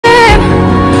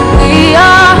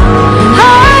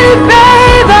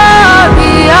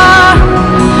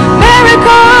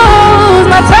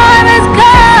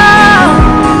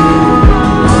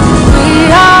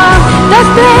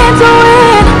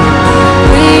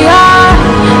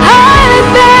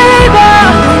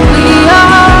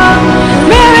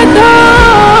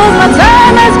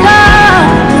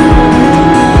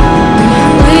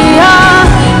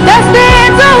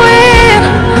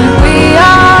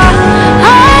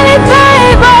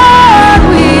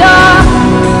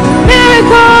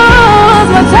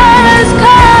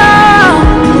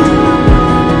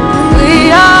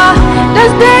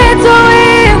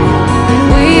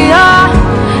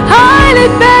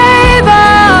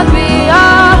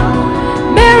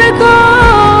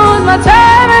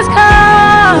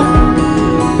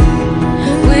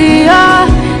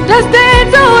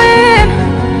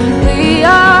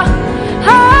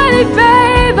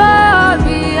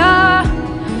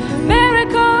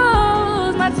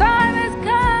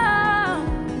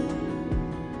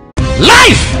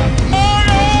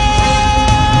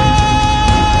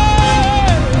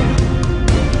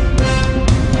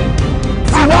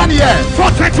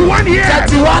31 years.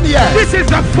 31 years. This is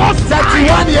the first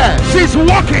 31 years. She's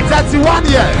walking. 31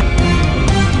 years.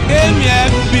 Came here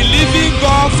believing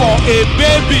God for a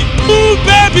baby. 2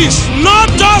 babies, not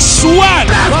just one.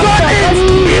 That's what it is.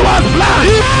 He was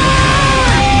blind.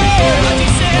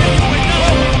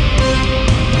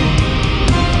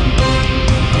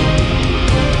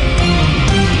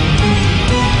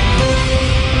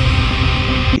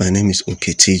 My name is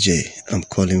OKTJ. I'm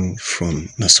calling from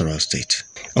Nasarawa State.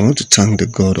 I want to thank the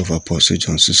God of Apostle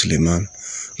John Suleman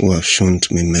who have shown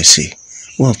me mercy,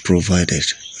 who have provided.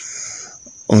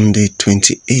 On the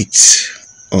 28th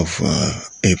of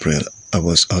April, I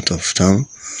was out of town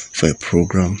for a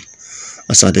program.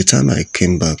 As at the time I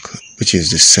came back, which is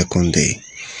the second day,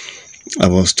 I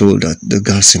was told that the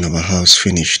gas in our house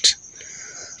finished.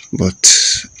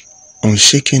 But on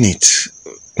shaking it,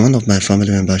 one of my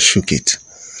family members shook it.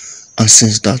 And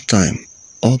since that time,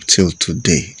 up till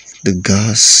today, the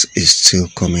gas is still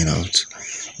coming out.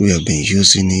 We have been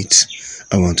using it.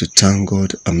 I want to thank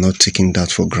God. I'm not taking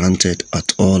that for granted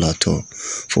at all,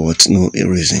 for what no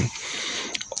reason.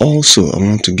 Also, I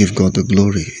want to give God the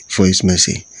glory for His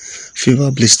mercy. Fever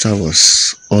blister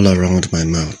was all around my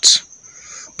mouth.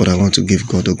 But I want to give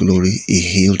God the glory. He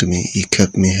healed me. He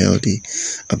kept me healthy.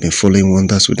 I've been following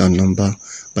wonders without number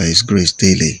by His grace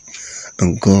daily.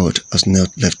 And God has not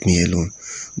left me alone.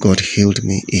 God healed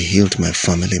me. He healed my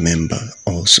family member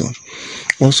also.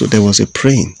 Also, there was a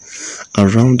pain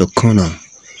around the corner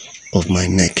of my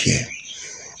neck here,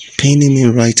 paining me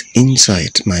right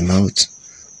inside my mouth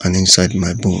and inside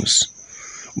my bones.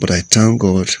 But I thank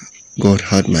God. God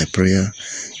heard my prayer.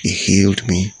 He healed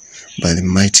me. By the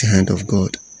mighty hand of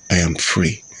God, I am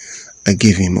free. I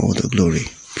give Him all the glory.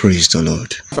 Praise the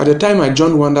Lord. At the time I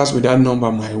joined Wonders Without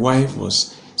Number, my wife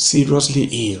was seriously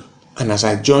ill. And as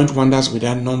I joined Wonders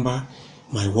Without Number,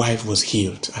 my wife was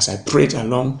healed. As I prayed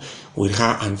along with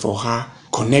her and for her,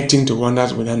 connecting to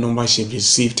Wonders Without Number, she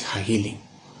received her healing.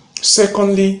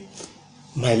 Secondly,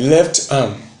 my left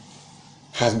arm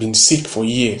has been sick for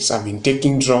years. I've been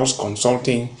taking drugs,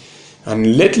 consulting,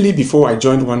 and lately before I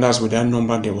joined Wonders Without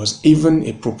Number, there was even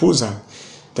a proposal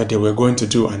that they were going to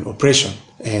do an operation.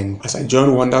 And as I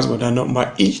joined Wonders Without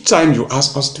Number, each time you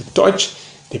ask us to touch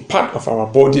the part of our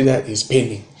body that is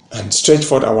paining and stretch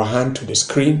forth our hand to the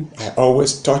screen, I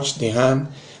always touched the hand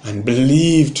and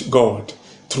believed God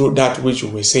through that which we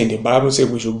were saying. The Bible says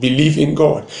we should believe in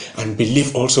God and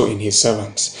believe also in His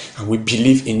servants. And we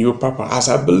believe in you, Papa. As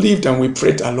I believed and we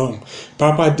prayed along,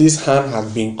 Papa, this hand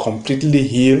has been completely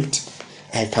healed.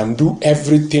 I can do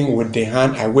everything with the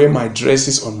hand. I wear my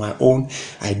dresses on my own.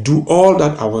 I do all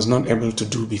that I was not able to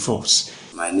do before.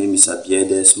 My name is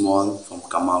Desmond from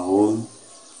Cameroon.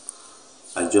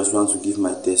 I just want to give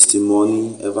my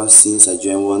testimony. Ever since I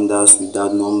joined Wonders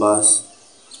Without Numbers,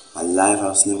 my life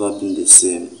has never been the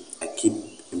same. I keep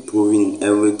improving in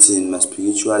everything. My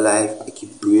spiritual life, I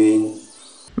keep praying.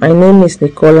 My name is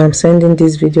Nicole. I'm sending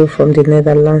this video from the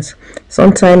Netherlands.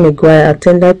 Some time ago, I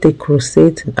attended the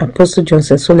crusade Apostle John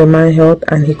Suleman held,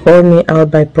 and he called me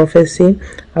out by prophecy.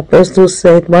 Apostle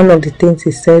said, one of the things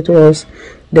he said was,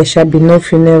 there shall be no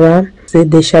funeral.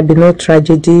 Said there shall be no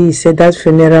tragedy. He said that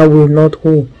funeral will not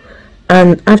hold.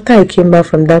 And after I came back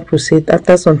from that crusade,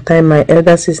 after some time, my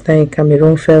elder sister in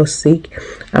Cameroon fell sick,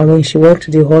 and when she went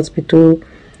to the hospital,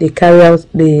 they carried out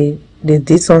they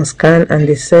did some scan, and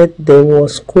they said there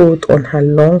was cold on her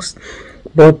lungs.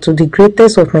 But to the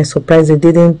greatest of my surprise, they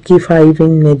didn't give her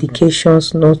even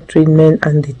medications, no treatment,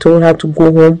 and they told her to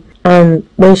go home. And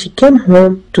when she came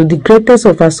home, to the greatest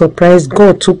of her surprise,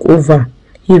 God took over.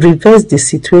 He reversed the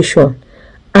situation.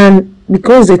 And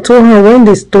because they told her, when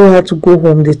they told her to go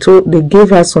home, they gave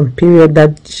her some period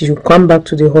that she should come back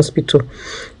to the hospital.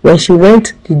 When she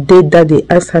went, the day that they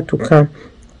asked her to come,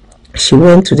 she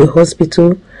went to the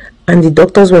hospital, and the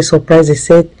doctors were surprised. They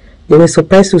said they were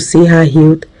surprised to see her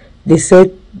healed. They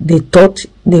said they thought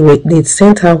they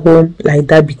sent her home like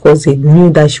that because they knew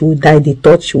that she would die. They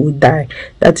thought she would die.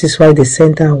 That is why they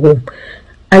sent her home.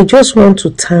 I just want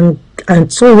to thank.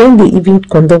 And so when they even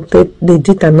they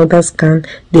did another scan,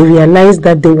 they realized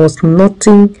that there was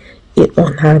nothing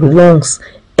on her lungs.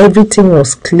 Everything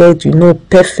was cleared,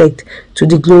 perfect, to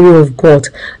the glory of God.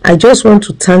 I just want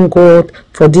to thank God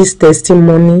for this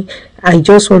testimony. I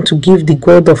just want to give the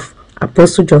God of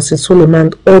Apostle John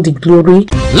Suleman all the glory.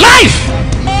 Life!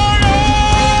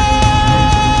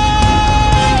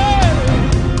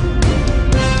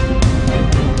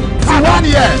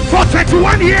 For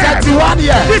 31 years. 31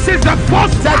 years. This is the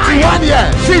first 31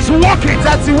 years. She's walking.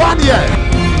 31 years.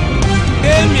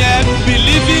 Came here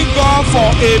believing God for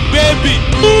a baby.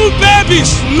 2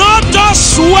 babies, not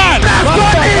just one. That's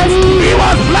what it is. He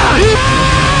was blind.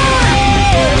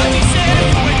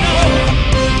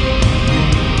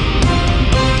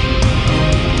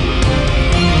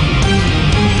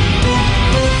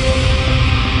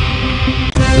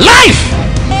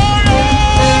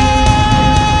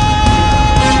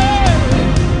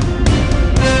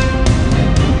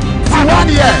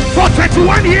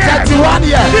 31 years. 31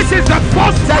 years. This is the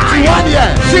first 31 time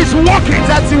years. she's walking.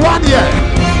 31 years.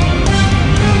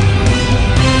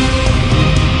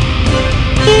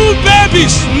 2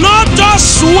 babies, not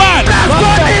just one.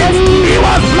 He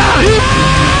was blind.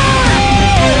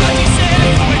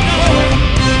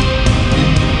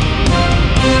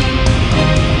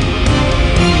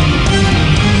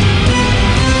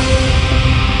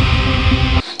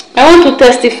 I want to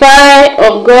testify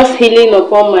of God's healing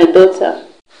upon my daughter.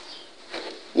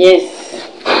 Yes.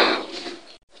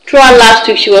 Throughout last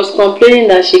week, she was complaining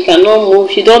that she cannot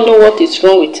move. She don't know what is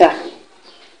wrong with her.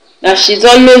 That she's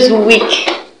always weak.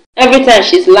 Every time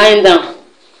she's lying down,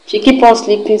 she keep on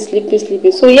sleeping.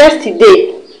 So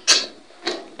yesterday,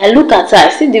 I look at her. I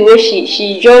see the way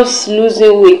she just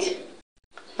losing weight.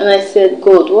 And I said,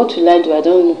 God, what will I do? I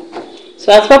don't know.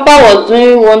 So as Papa was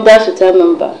doing wonders with her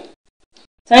number,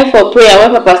 time for prayer,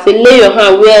 when Papa said, lay your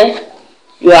hand where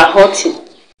you are hurting.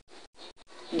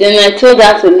 Then I told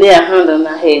her to lay her hand on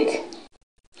her head,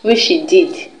 which she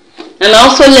did. And I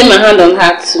also lay my hand on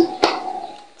her too.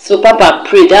 So Papa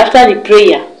prayed. After the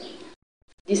prayer,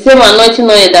 the same anointing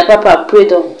oil that Papa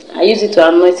prayed on, I used it to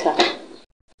anoint her.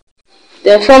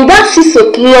 Then from that 6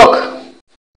 o'clock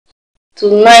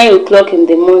to 9 o'clock in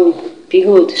the morning,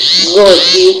 behold, God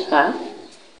healed her.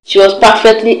 She was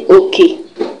perfectly okay.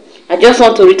 I just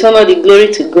want to return all the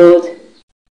glory to God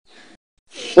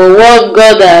for what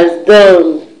God has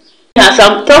done. As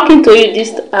I'm talking to you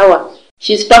this hour,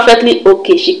 she's perfectly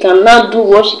okay. She cannot do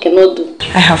what she cannot do.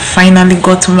 I have finally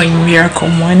got my miracle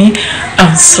money.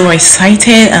 I'm so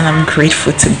excited and I'm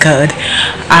grateful to God.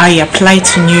 I applied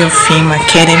to New York Film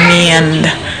Academy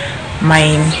and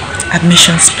my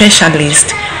admission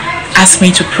specialist asked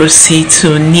me to proceed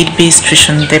to need-based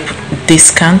tuition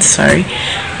discount,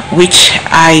 which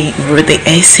I wrote the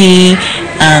essay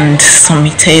and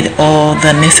submitted all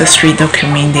the necessary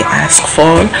documents they asked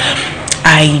for.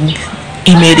 I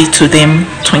emailed it to them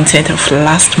 20th of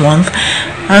last month,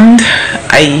 and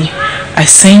I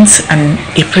sent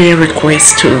a prayer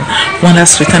request to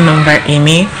Wonders with a Number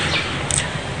email.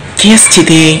 Just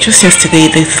yesterday,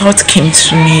 the thought came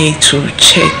to me to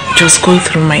just go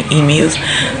through my emails,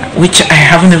 which I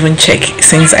haven't even checked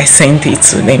since I sent it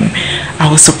to them. I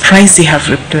was surprised they have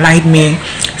replied me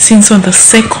since on the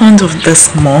 2nd of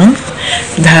this month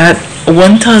that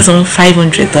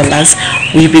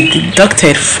 $1,500 will be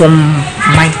deducted from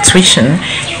my tuition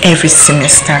every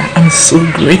semester. I'm so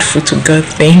grateful to God.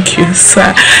 Thank you,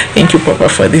 sir. Thank you, Papa,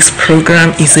 for this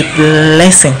program. It's a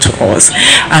blessing to us.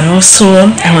 And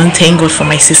also, I want to thank God for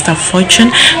my sister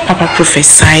Fortune. Papa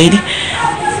prophesied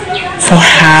for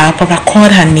her. Papa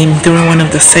called her name during one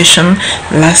of the sessions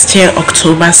last year,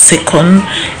 October 2nd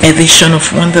edition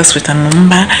of Wonders with a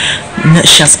Number.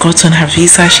 She has gotten her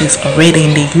visa. She's already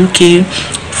in the UK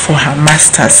for her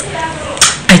master's.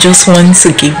 I just want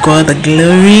to give God the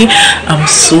glory. I'm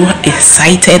so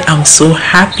excited. I'm so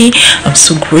happy. I'm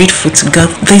so grateful to God.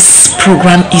 This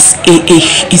program is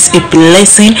a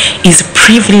blessing. It's a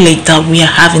privilege that we are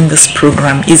having this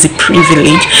program. It's a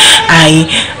privilege.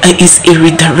 It's a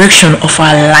redirection of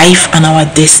our life and our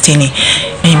destiny.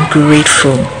 I'm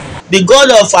grateful. The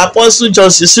God of Apostle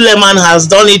Suleman has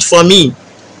done it for me.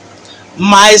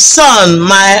 My son,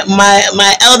 my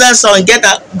elder son,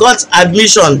 got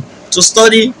admission to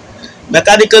study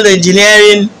mechanical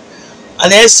engineering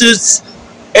and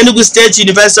Enugu State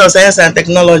University of Science and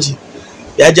Technology.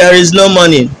 There is no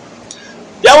money.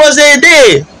 There was a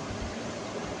day,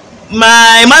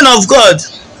 my man of God,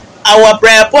 our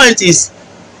prayer point is,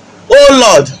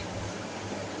 oh Lord,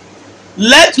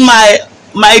 let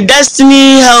my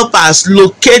destiny helpers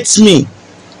locate me.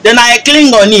 Then I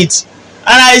cling on it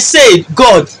and I say,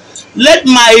 God, let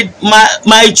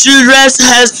my children's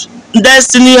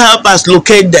destiny helpers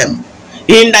locate them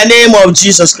in the name of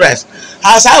Jesus Christ.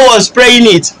 As I was praying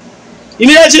it,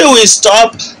 immediately we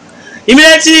stopped.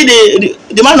 Immediately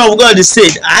the man of God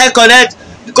said, I connect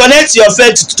your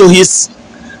faith to his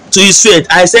faith.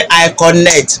 I said, I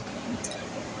connect.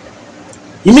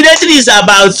 Immediately, it's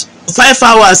about 5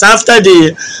 hours after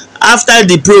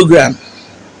the program,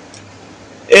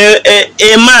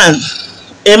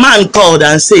 a man called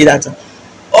and said that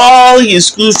all his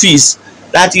school fees,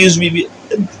 that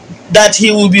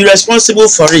he will be responsible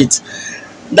for it,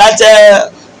 that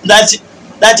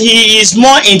he is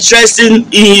more interested in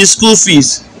his school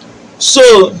fees.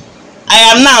 So I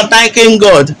am now thanking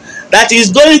God that he is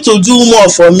going to do more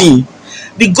for me.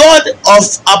 The God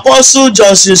of Apostle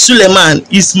Johnson Suleman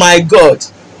is my God.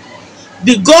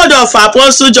 The God of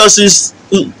Apostle Johnson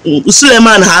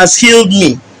Suleman has healed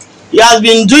me. He has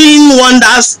been doing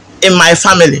wonders in my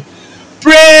family.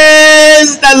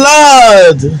 Praise the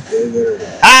Lord.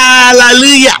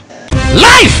 Hallelujah.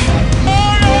 Life.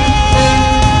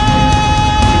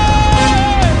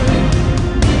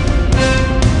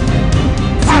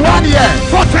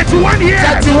 For 31 years.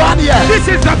 31 years. This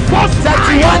is the first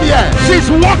 31 years.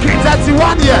 She's walking.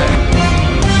 31 years.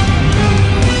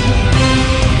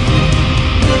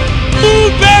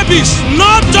 Two babies,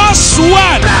 not just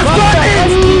one.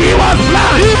 He was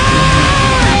blind.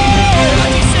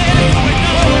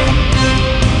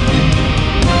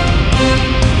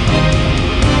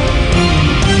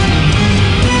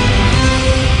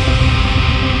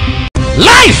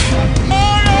 Life.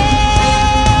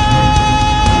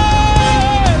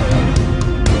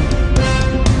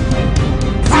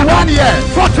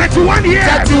 For 31 years.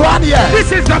 31 years.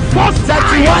 This is the first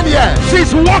 31 years.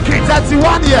 She's walking.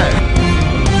 31 years.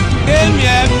 Came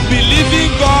here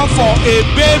believing God for a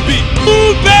baby.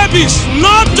 Two babies,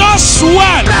 not just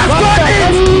one.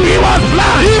 He was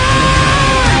blind.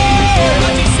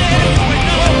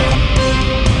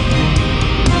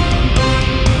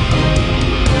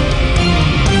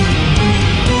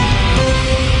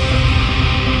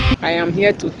 I am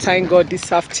here to thank God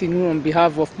this afternoon on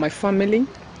behalf of my family.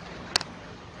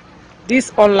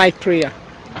 This online prayer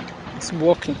is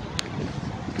working.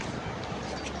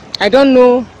 I don't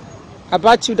know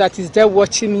about you that is there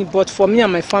watching me, but for me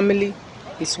and my family,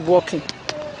 it's working.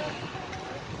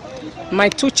 My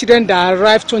two children that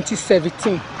arrived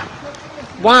 2017,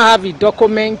 one have a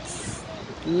document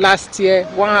last year,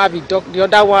 the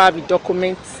other one have a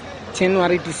document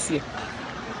January this year.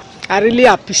 I really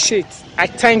appreciate. I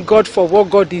thank God for what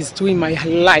God is doing in my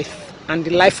life and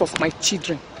the life of my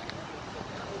children.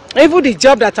 Even the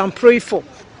job that I'm praying for,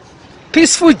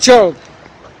 peaceful job,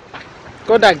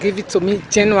 God has given it to me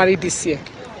January this year.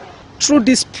 Through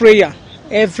this prayer,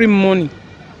 every morning,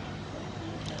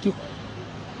 you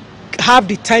have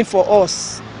the time for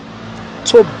us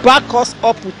to back us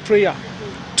up with prayer,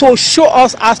 to show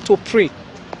us how to pray,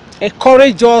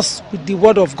 encourage us with the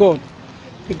word of God.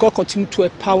 May God continue to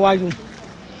empower you.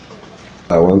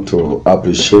 I want to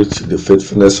appreciate the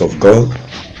faithfulness of God.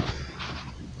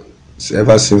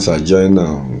 Ever since I joined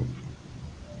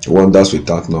Wonders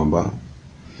Without Number,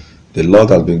 the Lord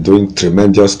has been doing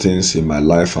tremendous things in my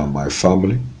life and my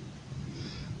family.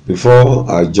 Before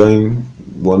I joined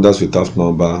Wonders Without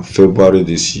Number, February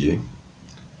this year,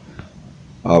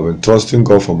 I've been trusting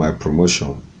God for my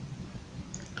promotion.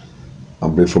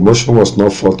 And the promotion was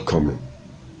not forthcoming.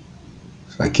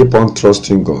 I keep on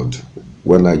trusting God.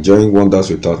 When I joined Wonders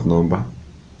Without Number,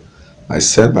 I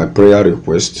sent my prayer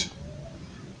request,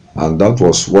 and that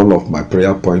was one of my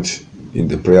prayer points in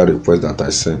the prayer request that I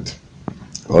sent.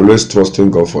 Always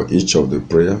trusting God for each of the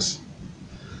prayers.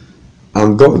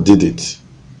 And God did it.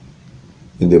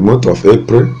 In the month of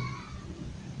April,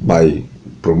 my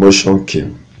promotion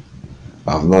came.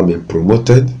 I have now been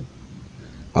promoted,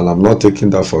 and I'm not taking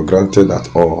that for granted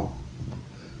at all.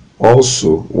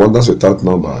 Also, Wonders Without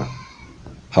Number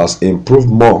has improved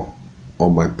more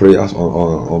on my prayers,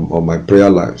 on my prayer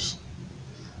lives.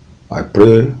 I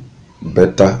pray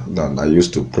better than I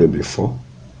used to pray before,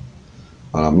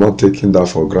 and I'm not taking that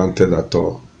for granted at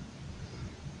all.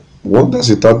 Wonders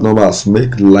Without Number has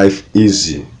made life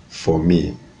easy for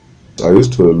me. I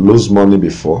used to lose money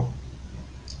before.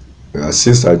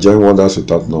 Since I joined Wonders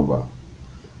Without Number,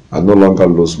 I no longer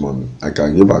lose money. I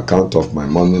can give account of my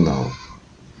money now.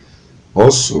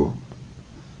 Also,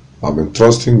 I've been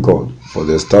trusting God for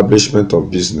the establishment of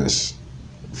business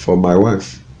for my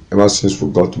wife ever since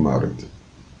we got married.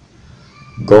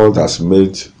 God has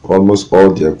made almost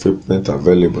all the equipment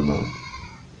available now,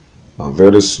 and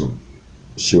very soon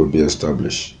she will be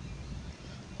established.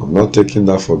 I'm not taking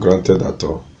that for granted at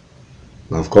all.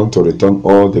 I've come to return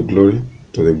all the glory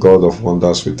to the God of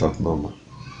Wonders Without Number.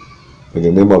 May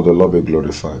the name of the Lord be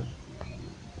glorified.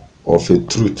 Of a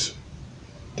truth,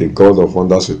 the God of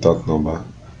Wonders Without Number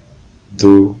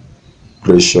do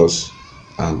gracious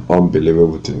and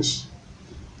unbelievable things.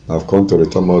 I've come to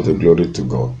return all the glory to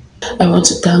God. I want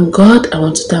to thank God. I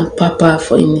want to thank Papa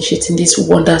for initiating these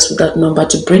Wonders Without Number,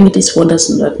 to bring these Wonders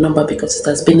Without Number, because it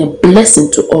has been a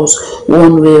blessing to us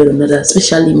one way or another,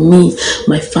 especially me,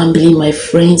 my family, my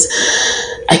friends.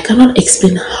 I cannot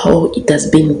explain how it has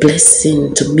been a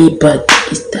blessing to me, but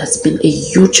it has been a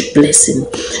huge blessing.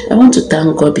 I want to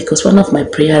thank God because one of my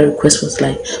prayer requests was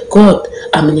like, God,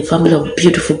 I'm in a family of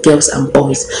beautiful girls and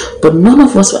boys, but none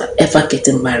of us were ever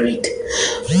getting married.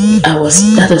 That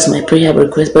was my prayer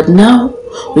request. But now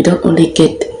we don't only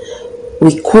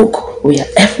we cook, we are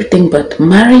everything but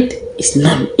married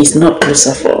it's not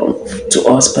closer to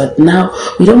us. But now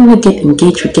we don't want to get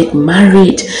engaged, we get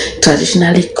married,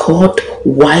 traditionally called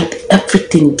white,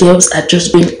 everything. Girls are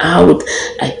just going out.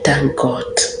 I thank God.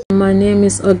 My name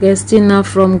is Augustina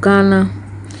from Ghana.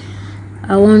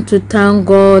 I want to thank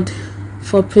God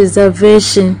for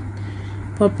preservation,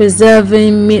 for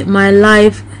preserving my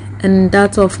life and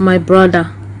that of my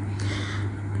brother.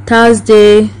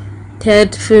 Thursday,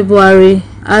 3rd February,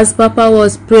 as Papa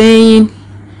was praying,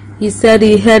 he said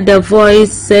he heard a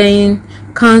voice saying,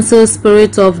 cancel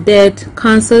spirits of death,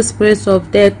 cancel spirits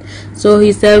of death. So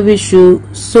he said we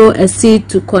should sow a seed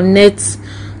to connect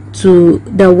to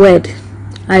the word.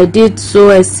 I did sow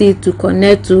a seed to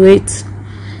connect to it.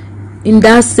 In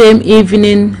that same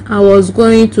evening, I was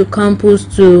going to campus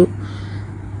to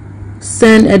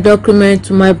send a document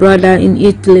to my brother in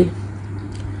Italy.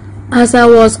 As I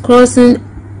was crossing,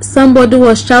 somebody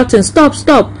was shouting, stop,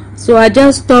 stop. So I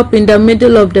just stopped in the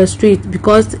middle of the street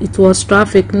because it was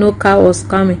traffic, no car was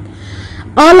coming.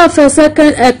 All of a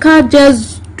second, a car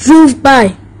just drove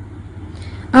by.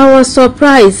 I was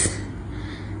surprised.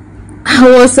 I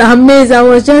was amazed. I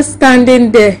was just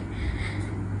standing there.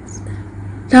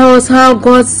 That was how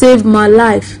God saved my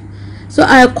life. So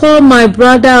I called my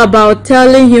brother about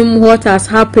telling him what has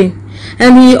happened.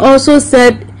 And he also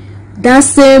said that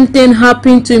same thing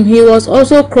happened to him. He was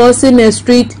also crossing a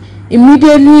street.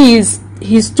 Immediately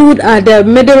he stood at the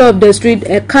middle of the street.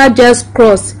 A car just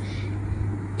crossed.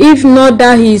 If not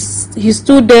that he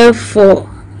stood there for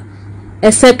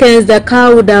a second, the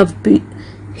car would have been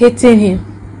hitting him.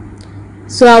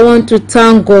 So I want to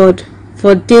thank God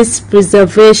for this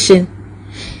preservation.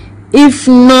 If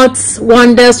not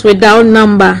wonders without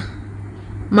number,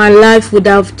 my life would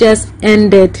have just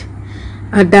ended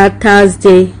at that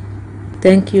Thursday.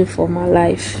 Thank you for my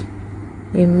life.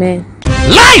 Amen.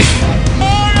 Life!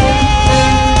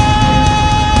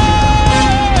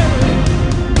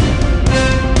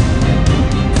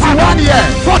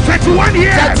 For 31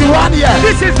 years. 31 years.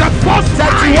 This is the first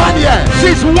 31 years.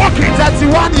 She's walking.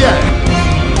 31 years.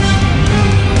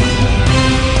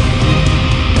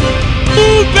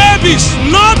 Two babies,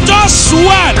 not just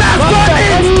one.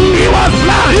 He was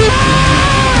blind.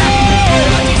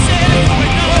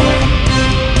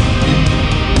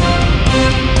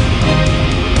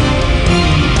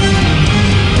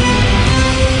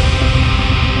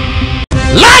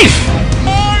 Life!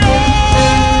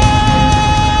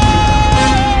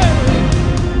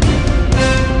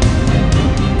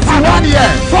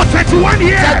 For 31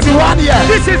 years. 31 years.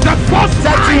 This is the first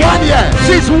 31 years.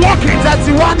 She's walking.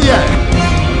 31 years.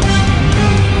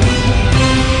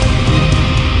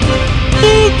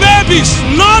 Two babies,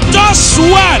 not just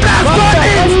one.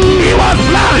 He was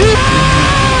blind.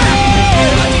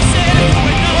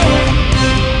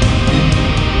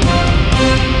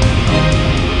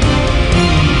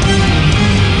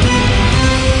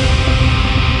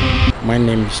 My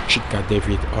name is Chika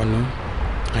David Ono.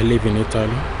 I live in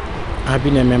Italy. I've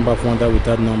been a member of Wonder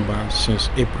Without Number since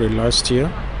April last year,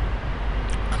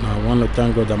 and I want to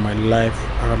thank God that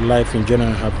our life in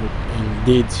general, have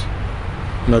indeed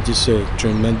noticed a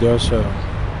tremendous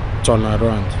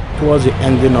turnaround. Towards the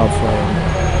ending of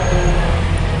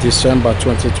December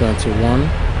 2021,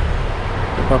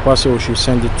 Papa said we should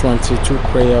send the 22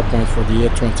 prayer points for the year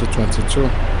 2022.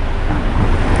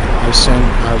 I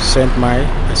sent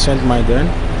mine then.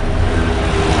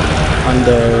 And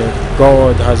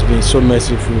God has been so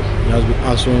merciful. He has been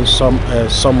answering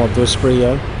some of those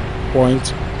prayer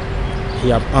points. He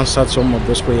has answered some of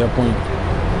those prayer points.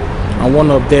 And one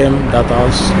of them that I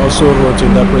also wrote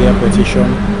in that prayer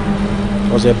petition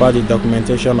was about the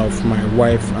documentation of my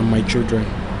wife and my children.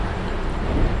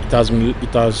 It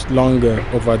has long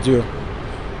overdue,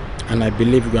 and I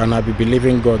believe, and I be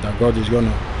believing God that God is going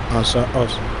to answer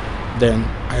us. Then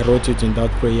I wrote it in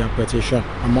that prayer petition,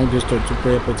 among those 2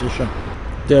 prayer petitions.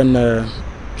 Then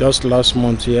just last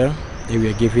month here, they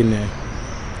were given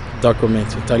a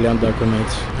document, Italian document.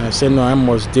 And I said, no, I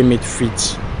must deem it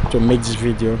fit to make this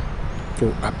video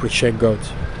to appreciate God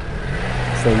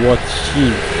for what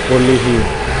only He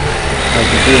has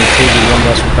been doing through the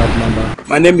Wonders Without Number.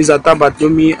 My name is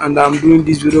Atabatomi, and I'm doing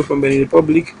this video from Benin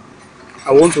Republic.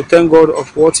 I want to thank God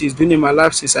of what He's doing in my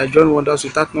life since I joined Wonders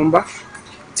Without Number.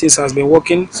 Things has been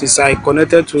working since I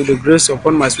connected to the grace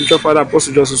upon my spiritual father,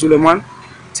 Apostle Suleman.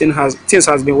 Things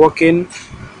has been working.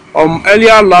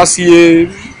 Earlier last year,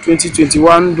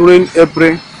 2021, during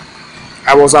April,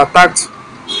 I was attacked,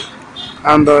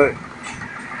 and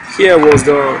here was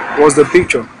the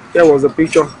picture. Here was the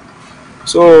picture.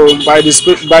 So by the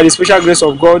special grace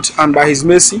of God and by His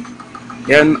mercy,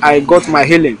 then I got my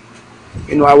healing.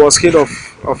 I was healed of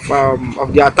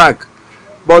the attack.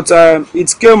 But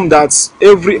it came that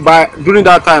during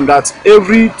that time that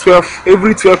every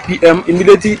 12 p.m.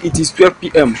 immediately it is 12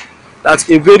 p.m. that's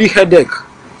a very headache,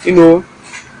 you know,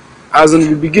 as in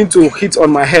we begin to hit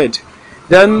on my head.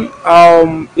 Then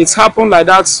it's happened like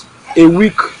that a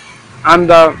week, and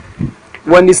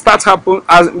when it starts happen,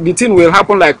 as the thing will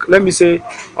happen like, let me say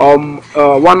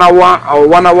 1 hour or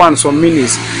 1 hour and some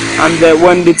minutes, and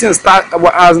when the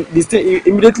thing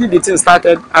immediately the thing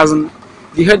started, as in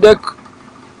the headache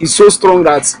is so strong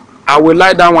that I will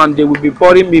lie down and they will be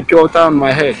pouring me pure water on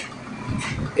my head.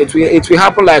 It will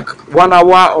happen like 1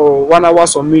 hour or 1 hour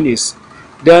some minutes.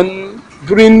 Then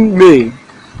during May,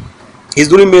 it's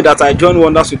during May that I joined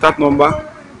Wonders with that number.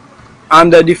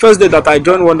 And the first day that I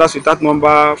joined Wonders with that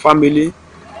number family,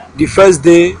 the first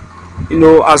day, you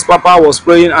know, as Papa was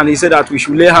praying and he said that we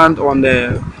should lay hand on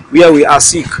where we are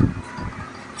sick,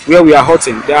 where we are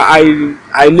hurting. There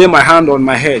I lay my hand on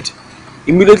my head.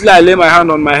 Immediately I lay my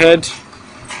hand on my head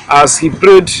as he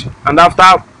prayed, and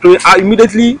after praying,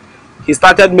 immediately he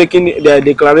started making the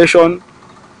declaration,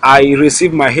 I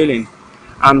received my healing.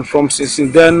 And from since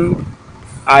then,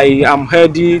 I am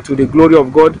ready to the glory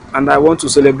of God, and I want to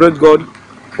celebrate God,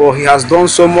 for he has done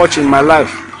so much in my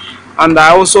life. And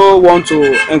I also want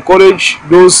to encourage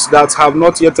those that have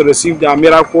not yet received their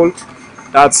miracle,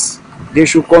 that they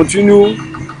should continue,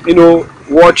 you know,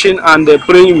 watching and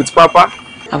praying with Papa.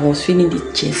 I was feeling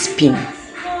the chest pain,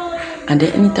 and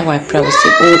then anytime I pray, I would say,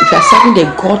 oh, if you are serving the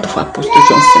God of Apostle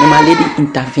Johnson, my lady,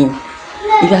 intervene.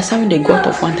 If you are serving the God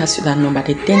of Wonders with that number,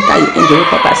 the 10th time you end the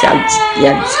Papa say, I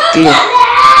declare,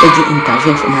 let you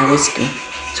intervene for my rescue.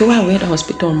 So when I went to the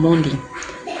hospital on Monday,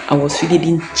 I was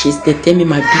feeling chest. They tell me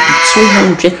my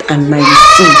BP 200 and 19.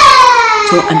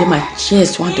 So, and then my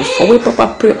chest wanted to fall. When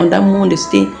Papa pray on that Monday,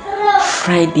 stay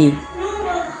Friday,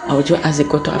 I would just ask the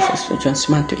God of Apostle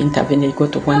Johnson to intervene, the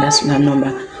God of Wonders with that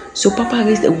number. So Papa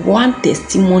raised one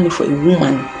testimony for a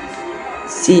woman.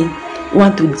 Say,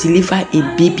 want to deliver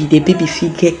a baby, the baby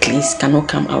figure cleans cannot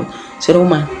come out. So the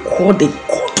woman called the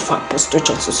God of Apostle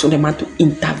Johnson Suleman to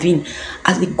intervene.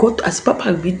 As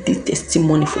Papa read this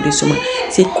testimony for this woman,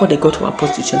 say call the God of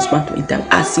Apostle Johnson to intervene.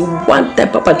 As one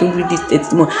time Papa to read this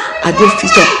testimony, I just feel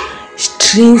some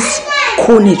strange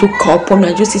coldness to call upon me.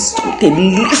 I just see something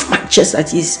leave my chest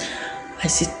as is. I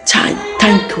say,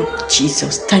 thank you,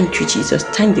 Jesus. Thank you, Jesus.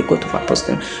 Thank the God of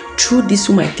Apostle. Through this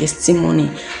my testimony,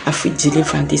 I feel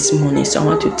deliverance this morning. So I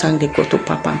want to thank the God of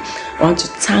Papa. I want to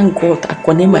thank God. I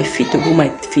connect my feet to my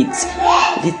feet.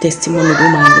 The testimony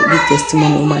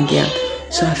woman there.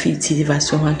 So I feel deliverance.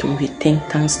 So I want to return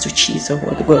thanks to Jesus for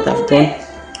what God have done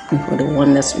and for the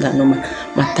wonders that no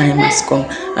my time has come.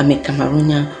 I'm a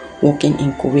Cameroonian walking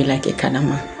in Kowe like a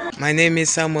Kadama. My name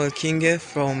is Samuel Kinge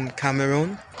from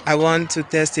Cameroon. I want to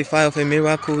testify of a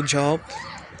miracle job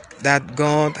that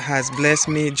God has blessed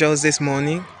me just this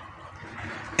morning.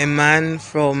 A man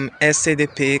from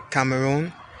SDP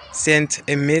Cameroon sent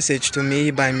a message to me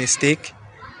by mistake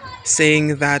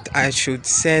saying that I should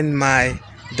send my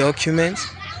documents.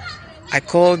 I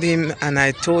called him and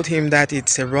I told him that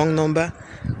it's a wrong number,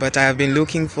 but I have been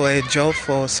looking for a job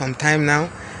for some time now,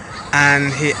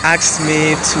 and he asked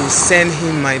me to send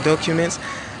him my documents.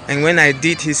 And when I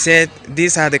did, he said,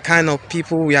 these are the kind of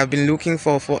people we have been looking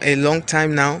for a long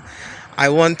time now. I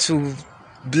want to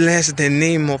bless the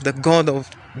name of the God of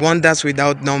Wonders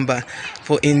without number,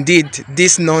 for indeed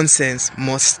this nonsense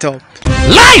must stop.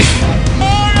 Life!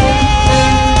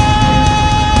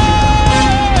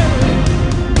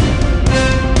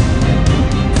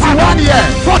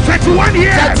 For 31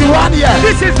 years. 31 years.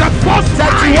 This is the first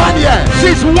 31 time years.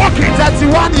 she's walking.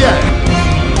 31 years.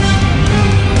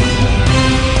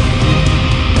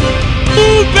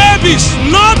 Two babies,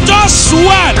 not just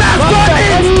one.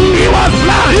 He was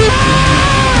blind.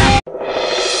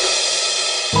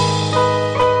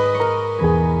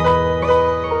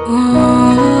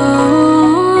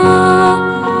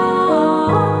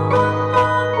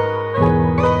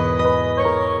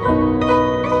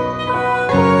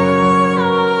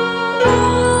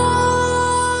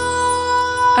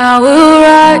 I will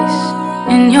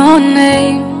rise in your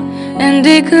name and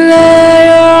declare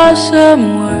your awesome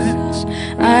words.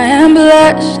 I am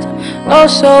blessed, oh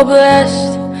so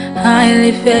blessed,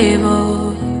 highly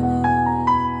favored.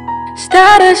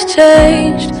 Status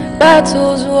changed,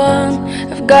 battles won.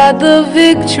 I've got the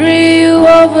victory you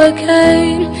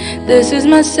overcame. This is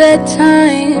my set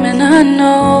time and I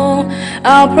know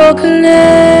I'll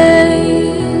proclaim.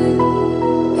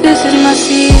 This is my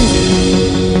season.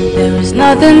 There is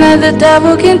nothing that the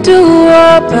devil can do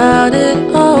about it.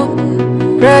 Oh,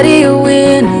 ready a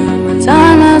winner, my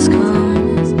time has come.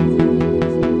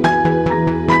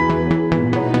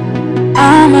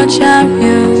 I'm a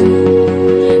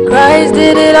champion. Christ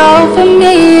did it all for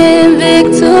me in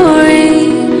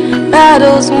victory.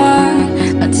 Battles won,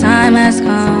 a time has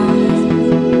come.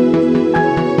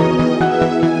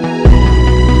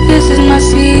 This is my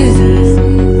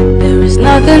season. There is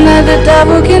nothing that the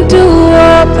devil can do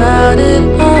about it.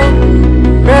 Oh,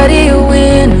 ready a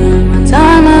winner, my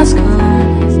time has come.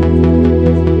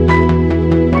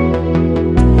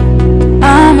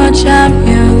 I'm a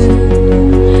champion.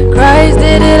 Christ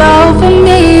did it all for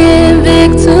me in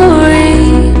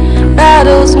victory.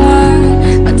 Battles won,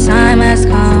 a time has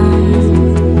come.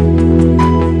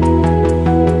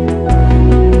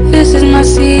 This is my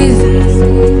season.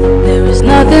 There is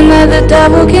nothing that the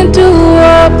devil can do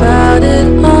about it.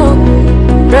 Oh,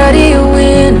 ready a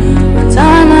winner, my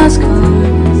time has come.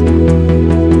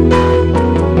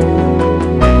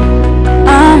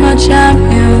 I'm a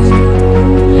champion.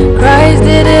 Christ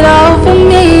did it all for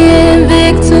me in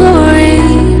victory.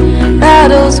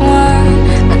 Battles won,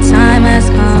 a time has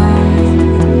come.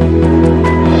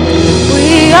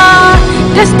 We are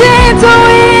destined to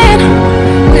win.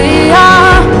 We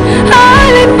are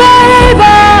highly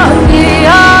favored. We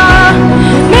are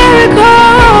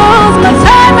miracles, my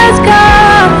time has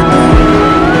come.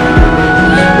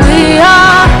 We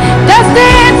are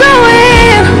destined to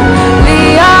win. We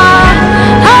are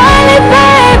highly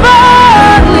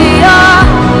favored. We are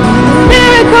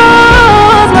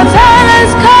miracles, my time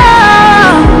has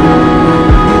come.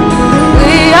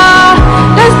 We are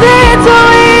destined to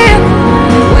win.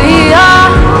 We are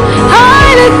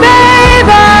highly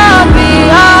favored. We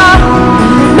are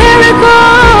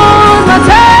miracles, my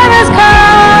time has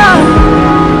come.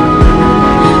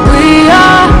 We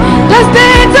are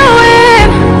destined to win.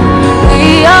 We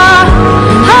are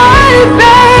highly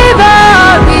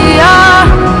favored. We are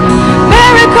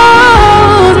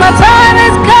miracles, my time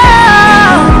has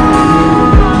come.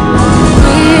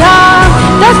 We are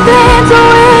destined to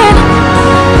win.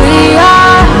 We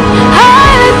are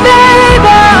highly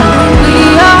favored. We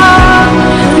are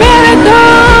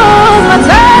miracles, my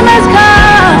time has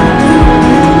come.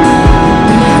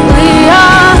 We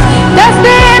are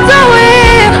destined to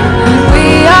win. We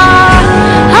are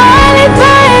highly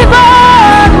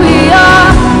favored. We are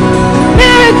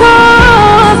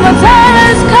miracles, my time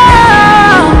has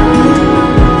come.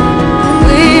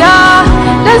 We are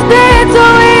destined to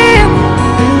win.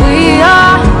 We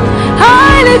are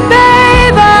highly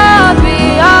favored. We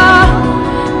are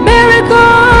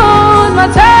miracles, my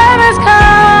time has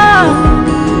come.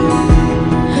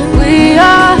 We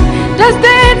are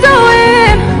destined to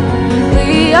win.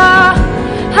 We are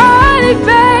highly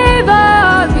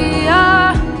favored. We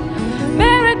are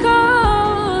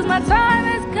miracles, my time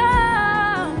has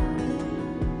come.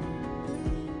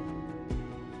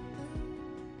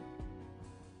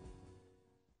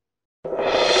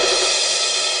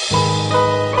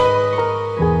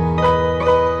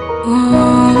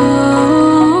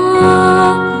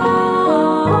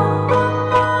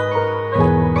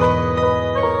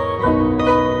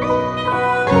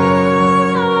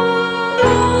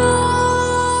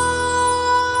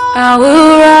 I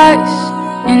will rise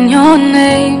in your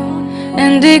name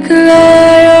and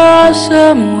declare your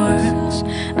awesome words.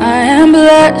 I am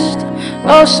blessed,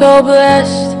 oh so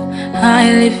blessed,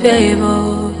 highly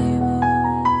favored.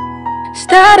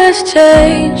 Status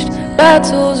changed,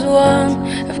 battles won.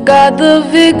 I've got the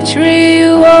victory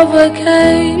you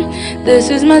overcame. This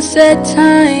is my set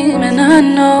time and I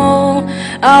know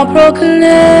I'll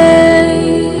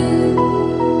proclaim.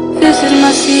 This is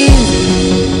my season.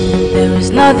 There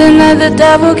is nothing that the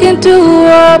devil can do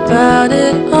about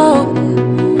it. Oh,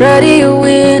 ready a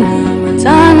winner, my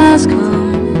time has come.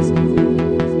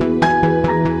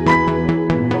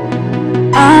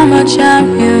 I'm a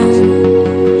champion.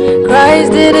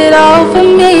 Christ did it all for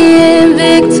me in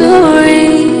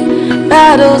victory.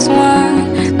 Battles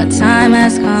won, a time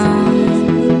has come.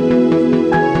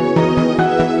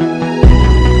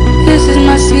 This is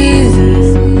my season.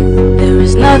 There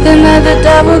is nothing that the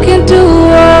devil can do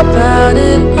about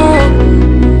it. Oh,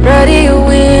 ready a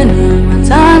winner, my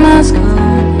time has come.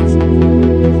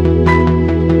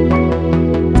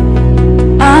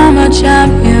 I'm a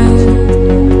champion.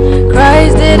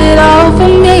 Christ did it all for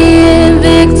me in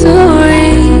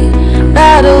victory.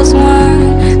 Battles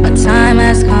won, a time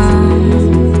has come.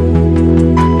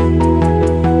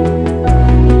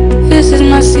 This is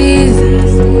my season.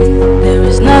 There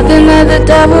is nothing that the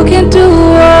devil can do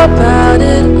about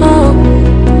it. Oh,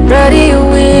 ready a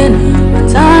winner, my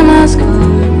time has come.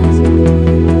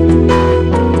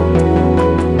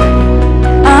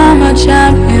 I'm a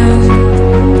champion.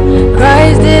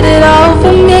 Christ did it all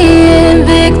for me in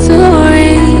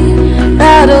victory.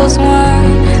 Battles won,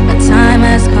 a time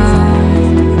has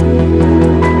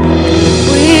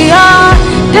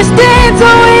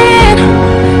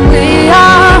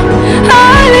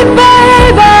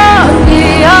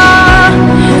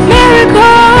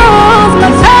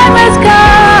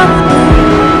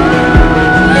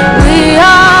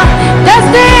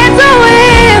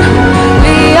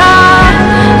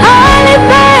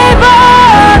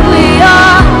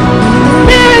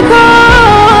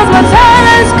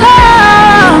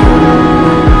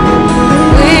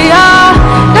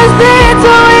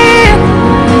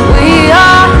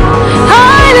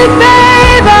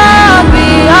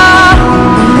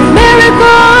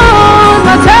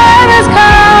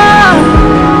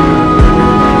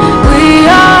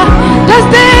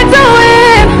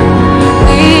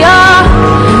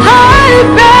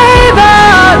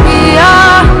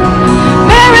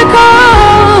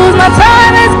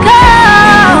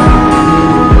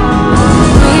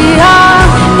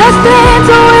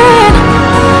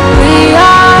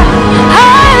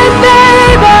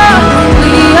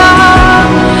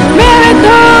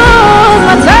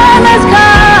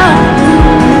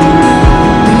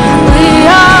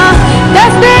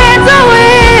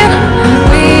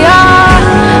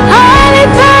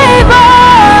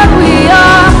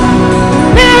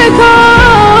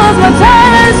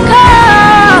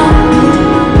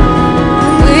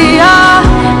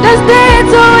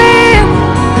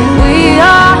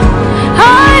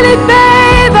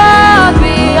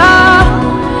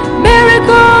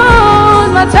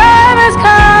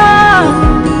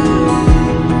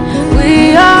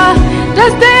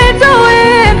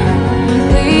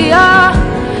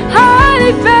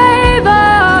highly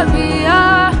favored. We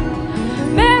are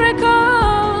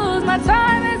miracles. My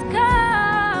time has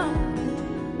come.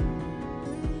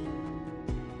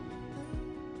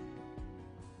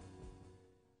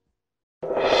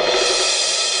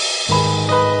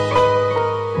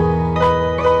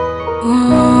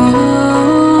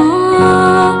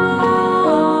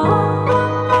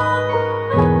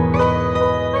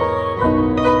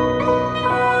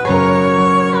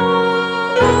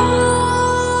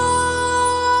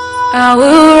 I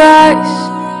will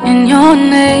rise in your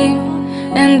name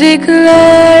and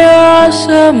declare your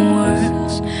awesome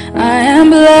words. I am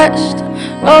blessed,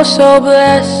 oh so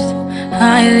blessed,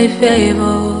 highly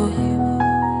favored.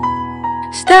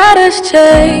 Status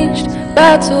changed,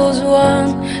 battles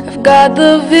won. I've got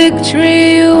the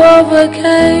victory you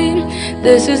overcame.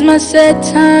 This is my set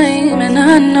time and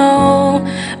I know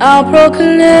I'll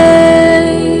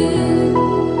proclaim.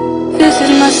 This is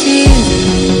my season.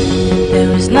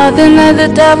 There is nothing that the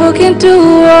devil can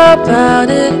do about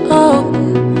it. Oh,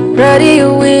 ready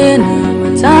to win,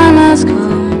 my time has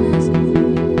come.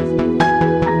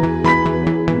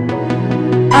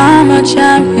 I'm a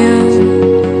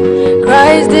champion.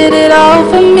 Christ did it all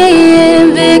for me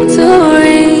in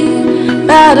victory.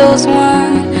 Battles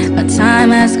won, my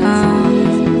time has come.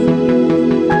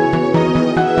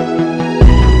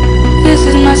 This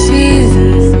is my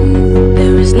season.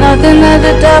 There is nothing that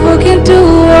the devil can do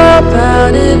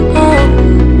about it. Oh,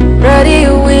 ready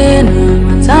to win,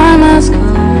 my time has come.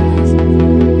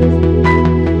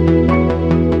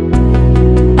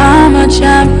 I'm a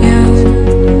champion.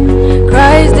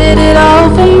 Christ did it all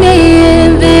for me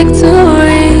in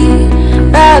victory.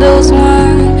 Battles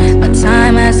won, my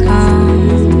time has come.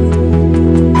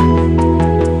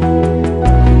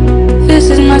 This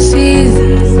is my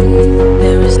season.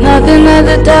 There is nothing that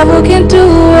the devil can do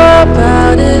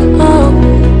about it. Oh,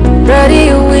 ready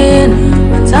to win,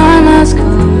 my time has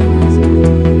come.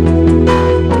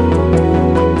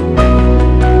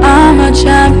 I'm a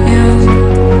champion.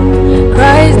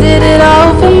 Christ did it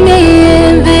all for me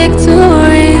in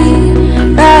victory.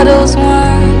 Battles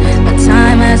won, my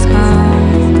time has come.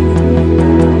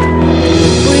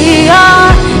 We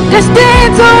are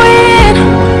destined to win.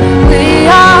 We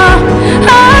are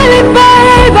highly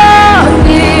favored.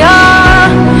 We are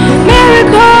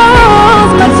miracles.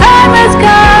 My time has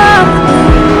come.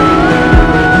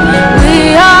 We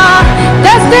are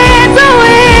destined to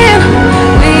win.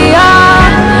 We are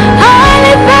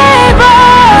highly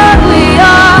favored. We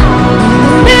are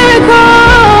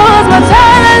miracles. My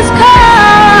time has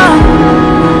come.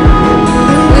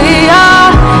 We are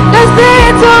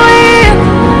destined to win.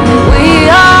 We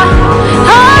are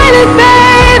highly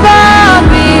favored.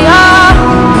 We are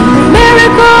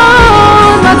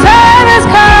miracles. My time has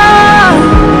come.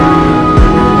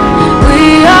 We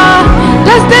are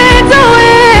destined to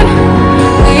win.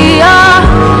 We are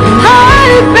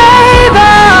highly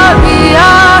favored. We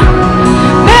are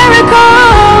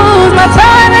miracles. My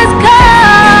time has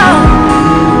come.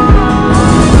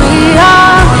 We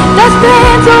are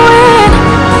destined to win.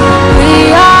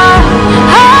 We are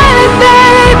highly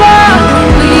favored.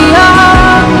 We are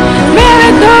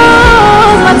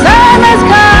miracles. My time has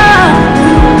come.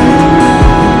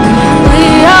 We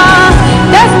are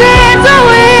destined to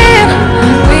win.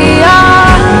 We are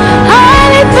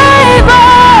highly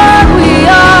favored. We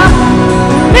are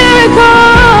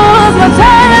miracles. My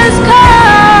time has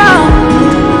come.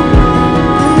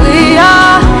 We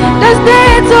are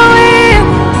destined to win.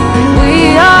 We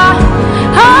are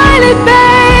highly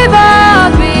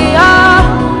favored. We are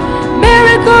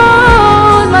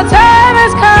miracles. My time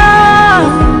has come.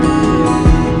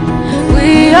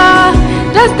 We are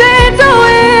destined to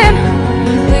win.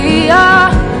 We are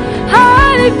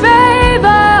highly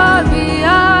favored. We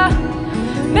are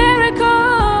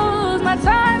miracles. My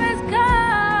time has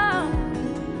come.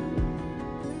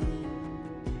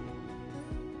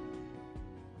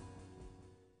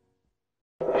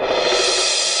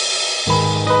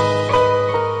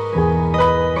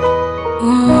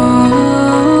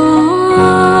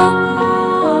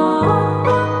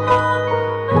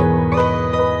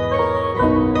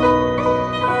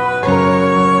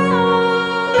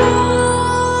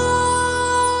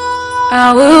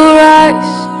 I will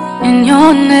rise in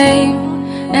your name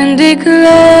and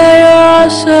declare your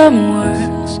awesome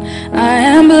words. I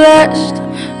am blessed,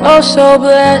 oh so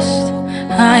blessed,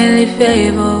 highly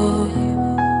favored.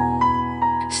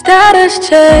 Status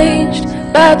changed,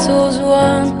 battles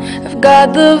won. I've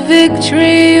got the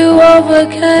victory you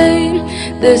overcame.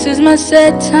 This is my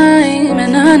set time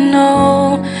and I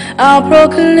know I'll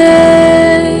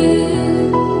proclaim.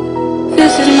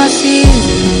 This is my season.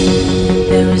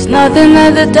 There is nothing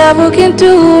that the devil can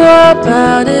do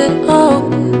about it. Oh,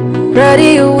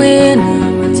 ready to win,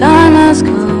 my time has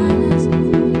come.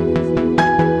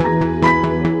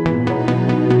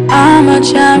 I'm a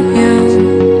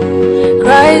champion.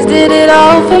 Christ did it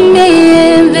all for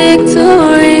me in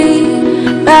victory.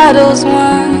 Battles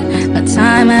won, a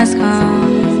time has come.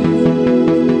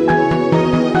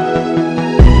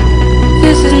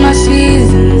 This is my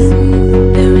season.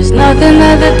 There is nothing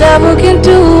that the devil can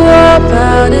do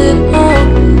about it. Oh,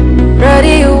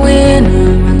 ready to win,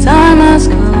 my time has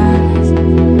come.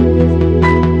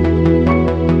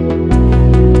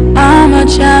 I'm a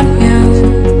champion.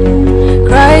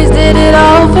 Christ did it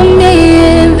all for me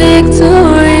in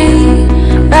victory.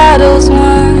 Battles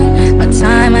won, my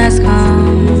time has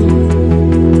come.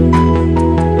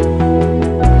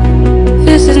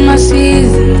 This is my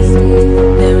season.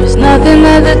 There is nothing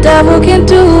that the devil can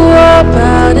do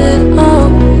about it. Oh,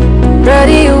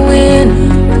 ready to win,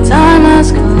 my time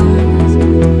has come.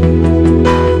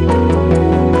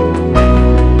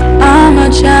 I'm a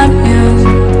champion.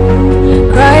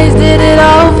 Christ did it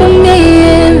all for me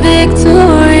in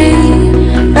victory.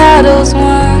 Battles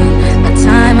won, my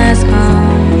time has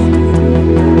come.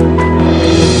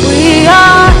 We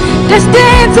are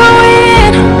destined to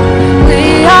win.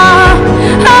 We are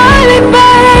highly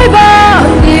favored.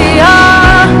 We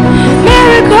are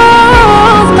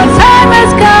miracles. My time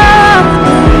has come.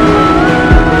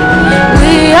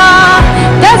 We are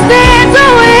destined to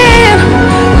win.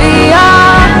 We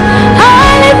are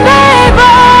highly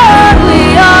favored. We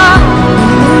are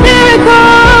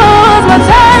miracles. My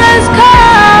time has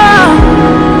come.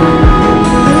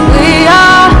 We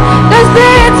are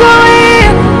destined to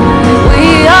win.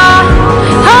 We are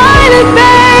highly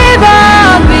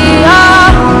favored. We are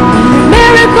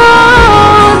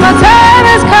miracles. My time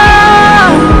has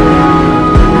come.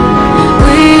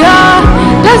 We are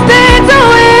destined to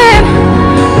win.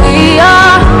 We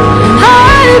are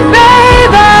highly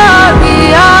favored.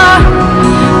 We are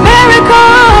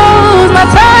miracles. My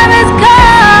time has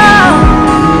come.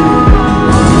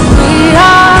 We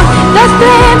are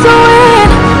destined to win.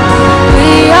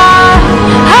 We are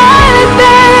highly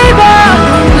favored.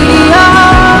 We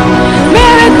are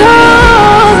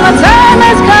miracles. My time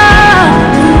has come.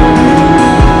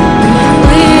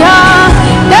 We are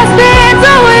destined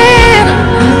to win.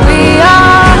 We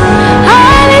are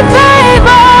highly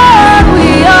favored.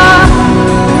 We are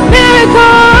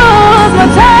miracles. My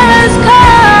time has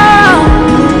come.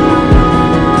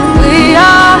 We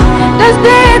are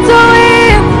destined to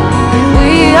win.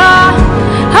 We are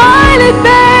highly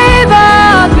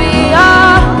favored. We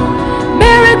are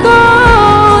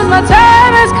miracles. My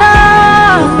time has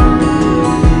come.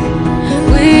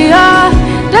 We are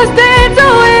destined to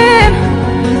win.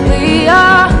 We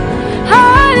are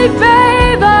highly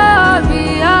favored. We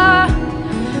are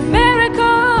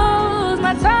miracles.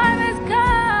 My time has come.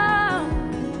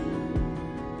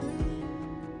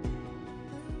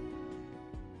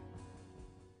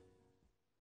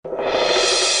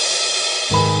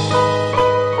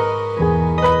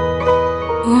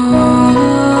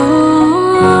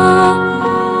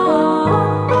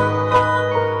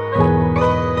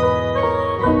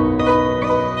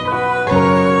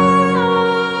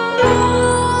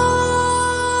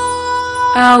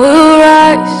 I will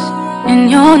rise in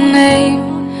your name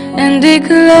and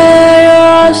declare your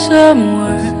awesome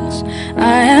words.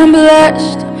 I am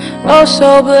blessed, oh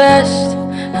so blessed,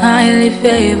 highly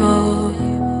favored.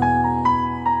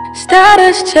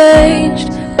 Status changed,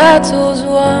 battles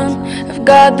won. I've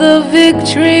got the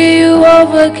victory you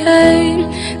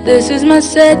overcame. This is my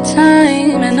set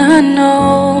time and I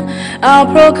know I'll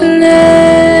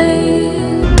proclaim.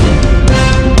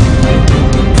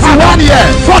 31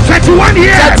 years. For 31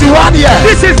 years. 31 years.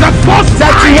 This is the first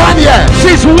 31 years.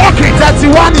 She's walking.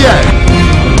 31 years.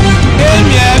 Came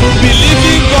here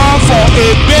believing God for a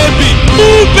baby.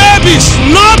 2 babies,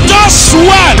 not just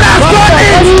one. That's what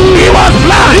it is. He was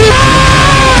blind.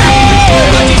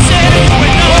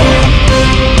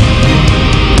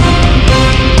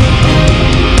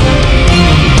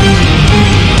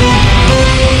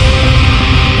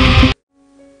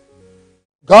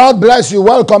 God bless you.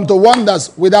 Welcome to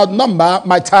Wonders Without Number.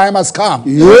 My time has come.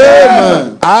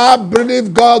 Amen. I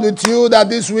believe God with you that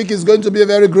this week is going to be a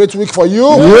very great week for you.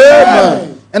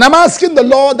 Amen. And I'm asking the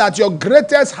Lord that your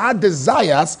greatest heart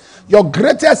desires, your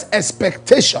greatest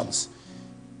expectations,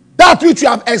 that which you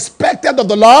have expected of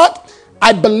the Lord,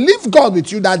 I believe God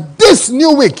with you that this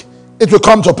new week it will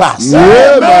come to pass.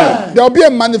 Amen. There will be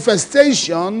a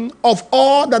manifestation of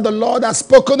all that the Lord has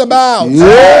spoken about.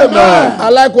 Amen. I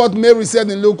like what Mary said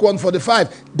in Luke 1:45.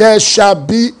 There shall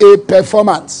be a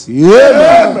performance.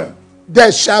 Amen.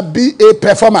 there shall be a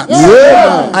performance.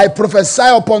 Amen. I prophesy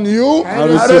upon you, I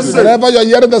receive it. wherever you're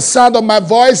hearing the sound of my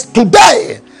voice,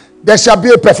 today there shall be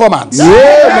a performance.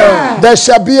 Amen. There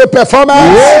shall be a performance.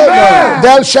 Amen.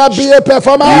 There shall be a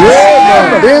performance.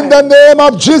 Amen. In the name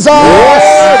of Jesus.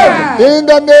 Amen. In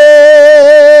the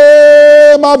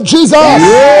name of Jesus.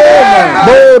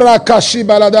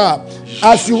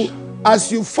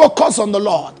 As you focus on the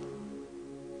Lord,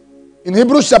 in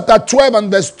Hebrews chapter 12 and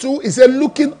verse 2, it said,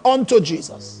 looking unto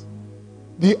Jesus,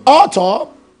 the author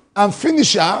and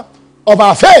finisher of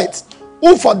our faith,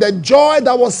 who for the joy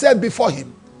that was set before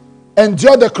him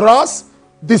endured the cross,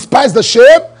 despised the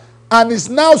shame, and is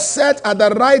now set at the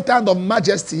right hand of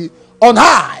majesty on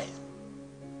high.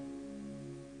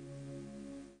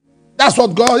 That's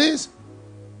what God is.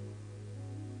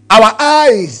 Our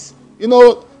eyes, you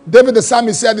know, David the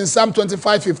psalmist said in Psalm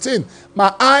 25:15,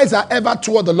 my eyes are ever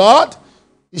toward the Lord.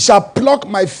 He shall pluck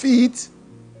my feet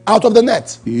out of the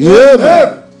net.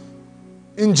 Amen.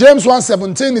 In James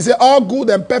 1:17, he said, all good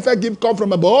and perfect gift come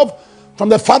from above, from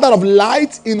the Father of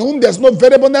light, in whom there's no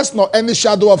variableness nor any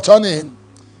shadow of turning.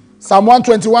 Psalm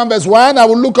 121 verse 1, I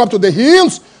will look up to the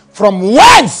hills, from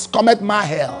whence cometh my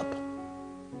help.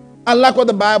 I like what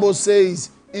the Bible says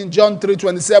in John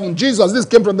 3:27. Jesus, this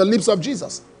came from the lips of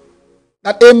Jesus,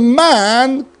 that a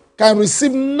man can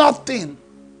receive nothing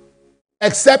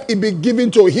except it be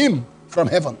given to him from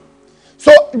heaven.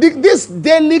 So this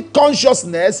daily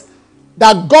consciousness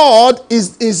that God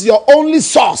is your only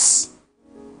source.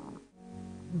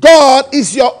 God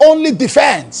is your only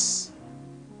defense.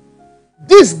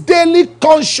 This daily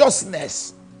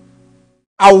consciousness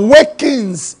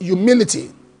awakens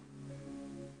humility,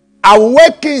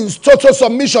 awakens total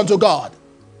submission to God,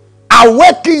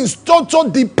 awakens total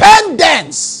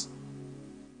dependence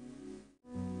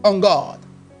on God.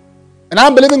 And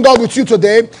I'm believing God with you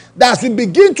today that as we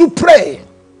begin to pray,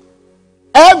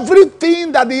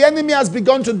 everything that the enemy has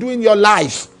begun to do in your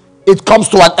life, it comes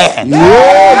to an end.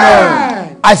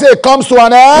 Amen. I say it comes to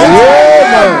an end.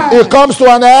 Amen. It comes to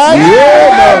an end.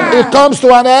 Amen. It comes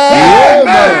to an end.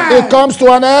 Amen. It comes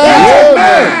to an end.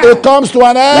 Amen. It comes to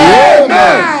an end.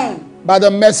 Amen. By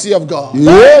the mercy of God.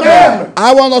 Amen.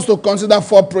 I want us to consider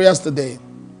 4 prayers today.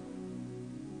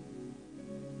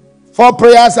 4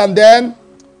 prayers, and then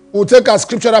we'll take a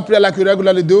scriptural prayer like we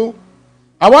regularly do.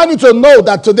 I want you to know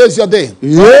that today is your day.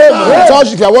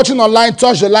 Touch, if you're watching online,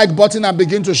 touch the like button and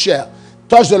begin to share.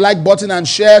 Touch the like button and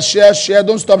share.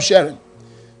 Don't stop sharing.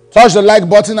 Touch the like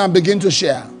button and begin to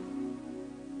share.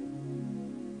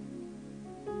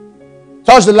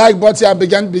 Touch the like button and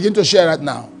begin to share right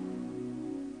now.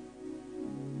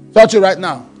 Touch it right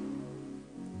now.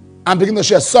 And begin to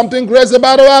share. Something great is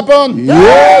about to happen.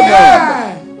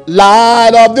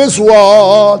 Light of this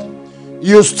world,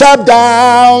 you step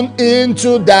down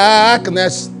into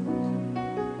darkness.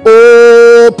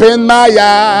 Open my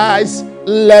eyes,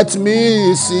 let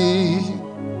me see.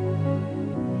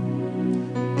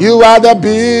 You are the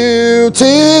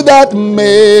beauty that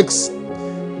makes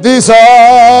this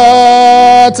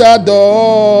heart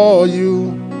adore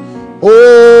you.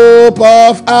 Hope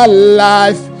of a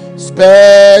life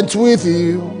spent with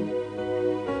you.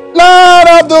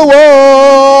 Light of the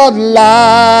world,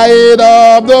 light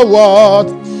of the world,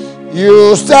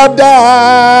 you step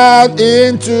down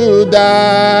into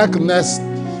darkness.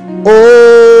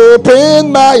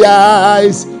 Open my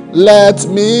eyes, let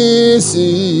me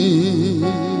see.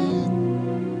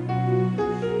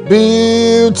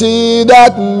 Beauty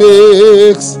that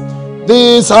makes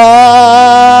this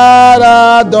heart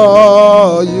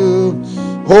adore you.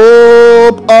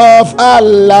 Hope of a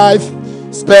life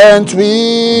spent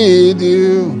with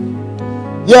you.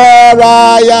 Here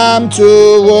I am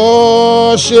to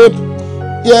worship.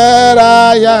 Here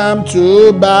I am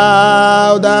to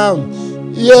bow down.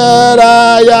 Here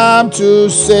I am to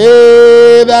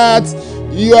say that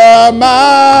you are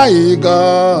my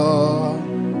God.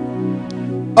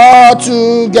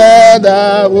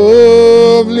 Altogether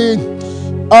lovely,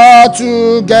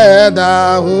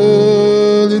 altogether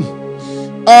holy,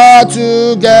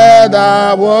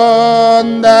 altogether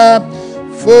wonderful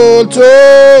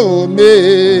to me.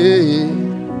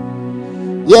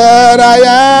 Here I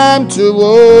am to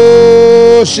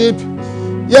worship.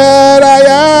 Here I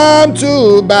am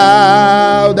to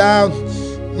bow down.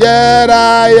 Here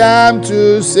I am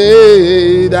to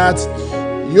say that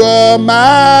you're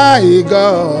my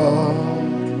God.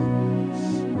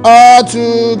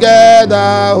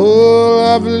 Altogether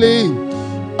lovely,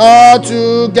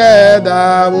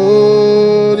 altogether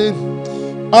holy,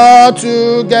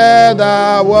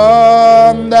 altogether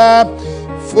wonderful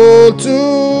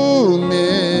to me.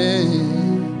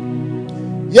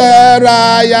 Here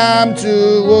I am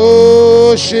to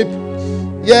worship.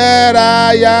 Here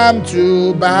I am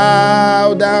to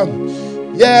bow down.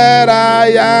 Here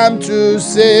I am to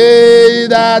say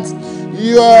that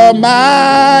you're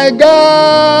my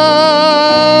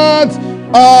God.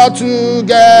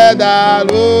 Altogether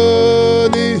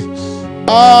worthy.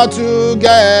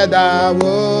 Altogether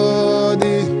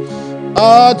worthy.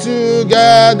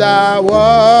 Altogether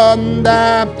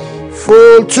wonderful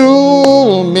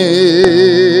to me.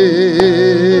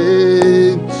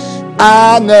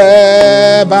 I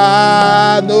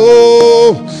never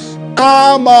know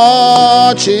how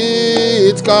much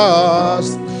it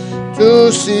costs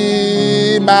to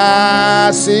see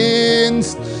my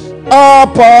sins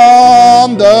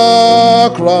upon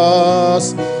the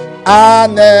cross. I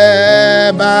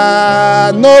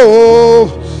never know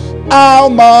how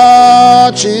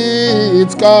much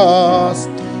it costs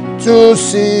to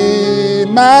see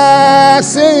my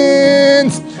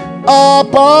sins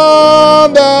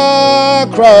upon the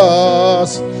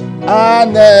cross. I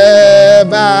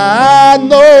never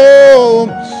know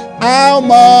how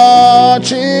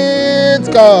much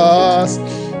it costs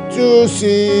to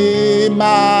see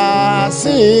my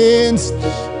sins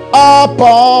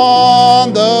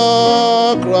upon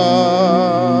the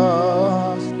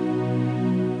cross.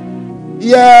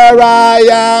 Here I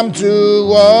am to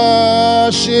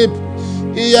worship.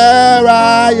 Here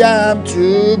I am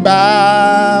to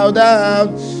bow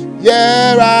down.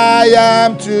 Here I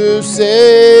am to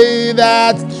say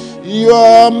that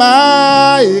you're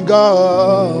my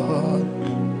God.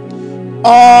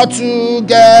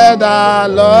 Altogether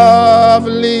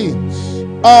lovely,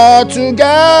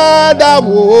 altogether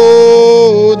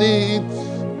worthy,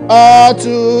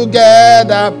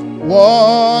 altogether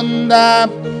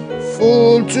wonderful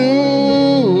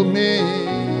to me.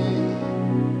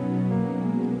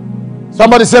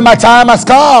 Somebody say, my time has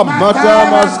come. My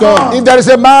time has come. If there is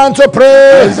a man to pray,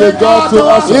 there is a God to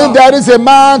answer. If there is a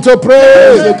man to pray,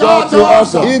 there is a God to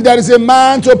answer. If there is a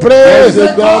man to pray, there is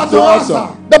a God to answer.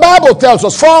 The Bible tells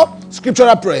us 4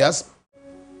 scriptural prayers.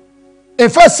 In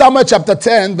 1 Samuel chapter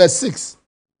 10, verse 6.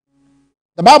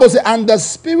 The Bible says, and the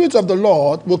Spirit of the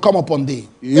Lord will come upon thee.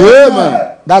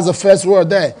 Amen. That's the first word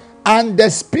there. And the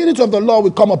Spirit of the Lord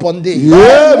will come upon thee.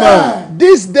 Amen.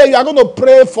 This day you are going to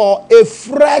pray for a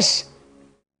fresh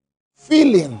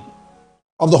feeling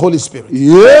of the Holy Spirit.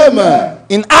 Amen.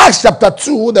 In Acts chapter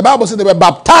 2, the Bible says they were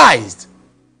baptized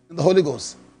in the Holy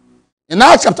Ghost. In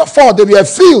Acts chapter 4, they were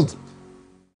filled.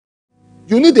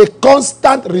 You need a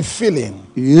constant refilling.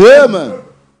 Amen.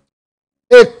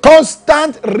 A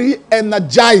constant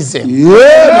re-energizing.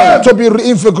 Amen. To be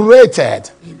reinvigorated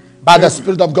by the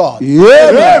Spirit of God.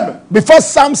 Amen. Before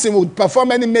Samson would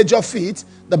perform any major feat,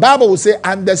 the Bible will say,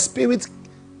 and the Spirit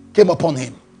came upon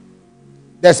him.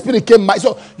 The Spirit came.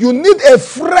 So you need a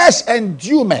fresh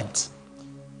endowment.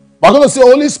 We're going to say,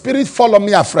 Holy Spirit, follow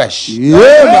me afresh.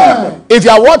 Amen. If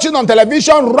you are watching on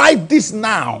television, write this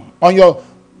now on your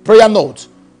prayer note.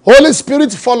 Holy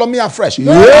Spirit, follow me afresh.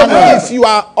 Amen. And if you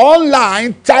are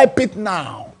online, type it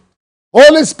now.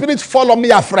 Holy Spirit, follow me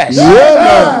afresh.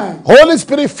 Amen. Holy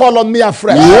Spirit, follow me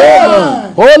afresh.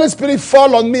 Amen. Holy Spirit,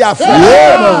 follow me afresh.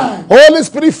 Amen. Holy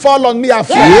Spirit, follow me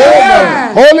afresh.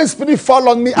 Amen. Holy Spirit,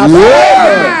 follow me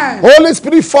afresh. Holy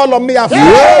Spirit, follow me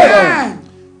afresh.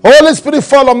 Holy Spirit,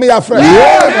 follow me afresh.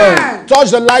 Amen.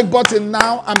 Touch the like button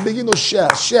now and begin to share.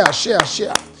 Share. Touch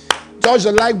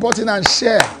the like button and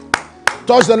share.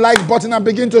 Touch the like button and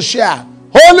begin to share.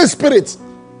 Holy Spirit,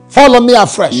 follow me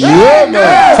afresh.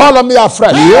 Amen. Follow me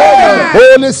afresh. Amen.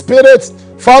 Holy Spirit,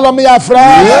 follow me afresh.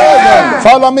 Amen.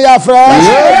 Follow me afresh.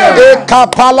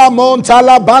 Ekapala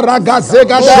montala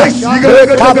baragazegada.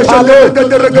 Ekapalo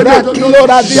rakilo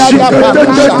radiada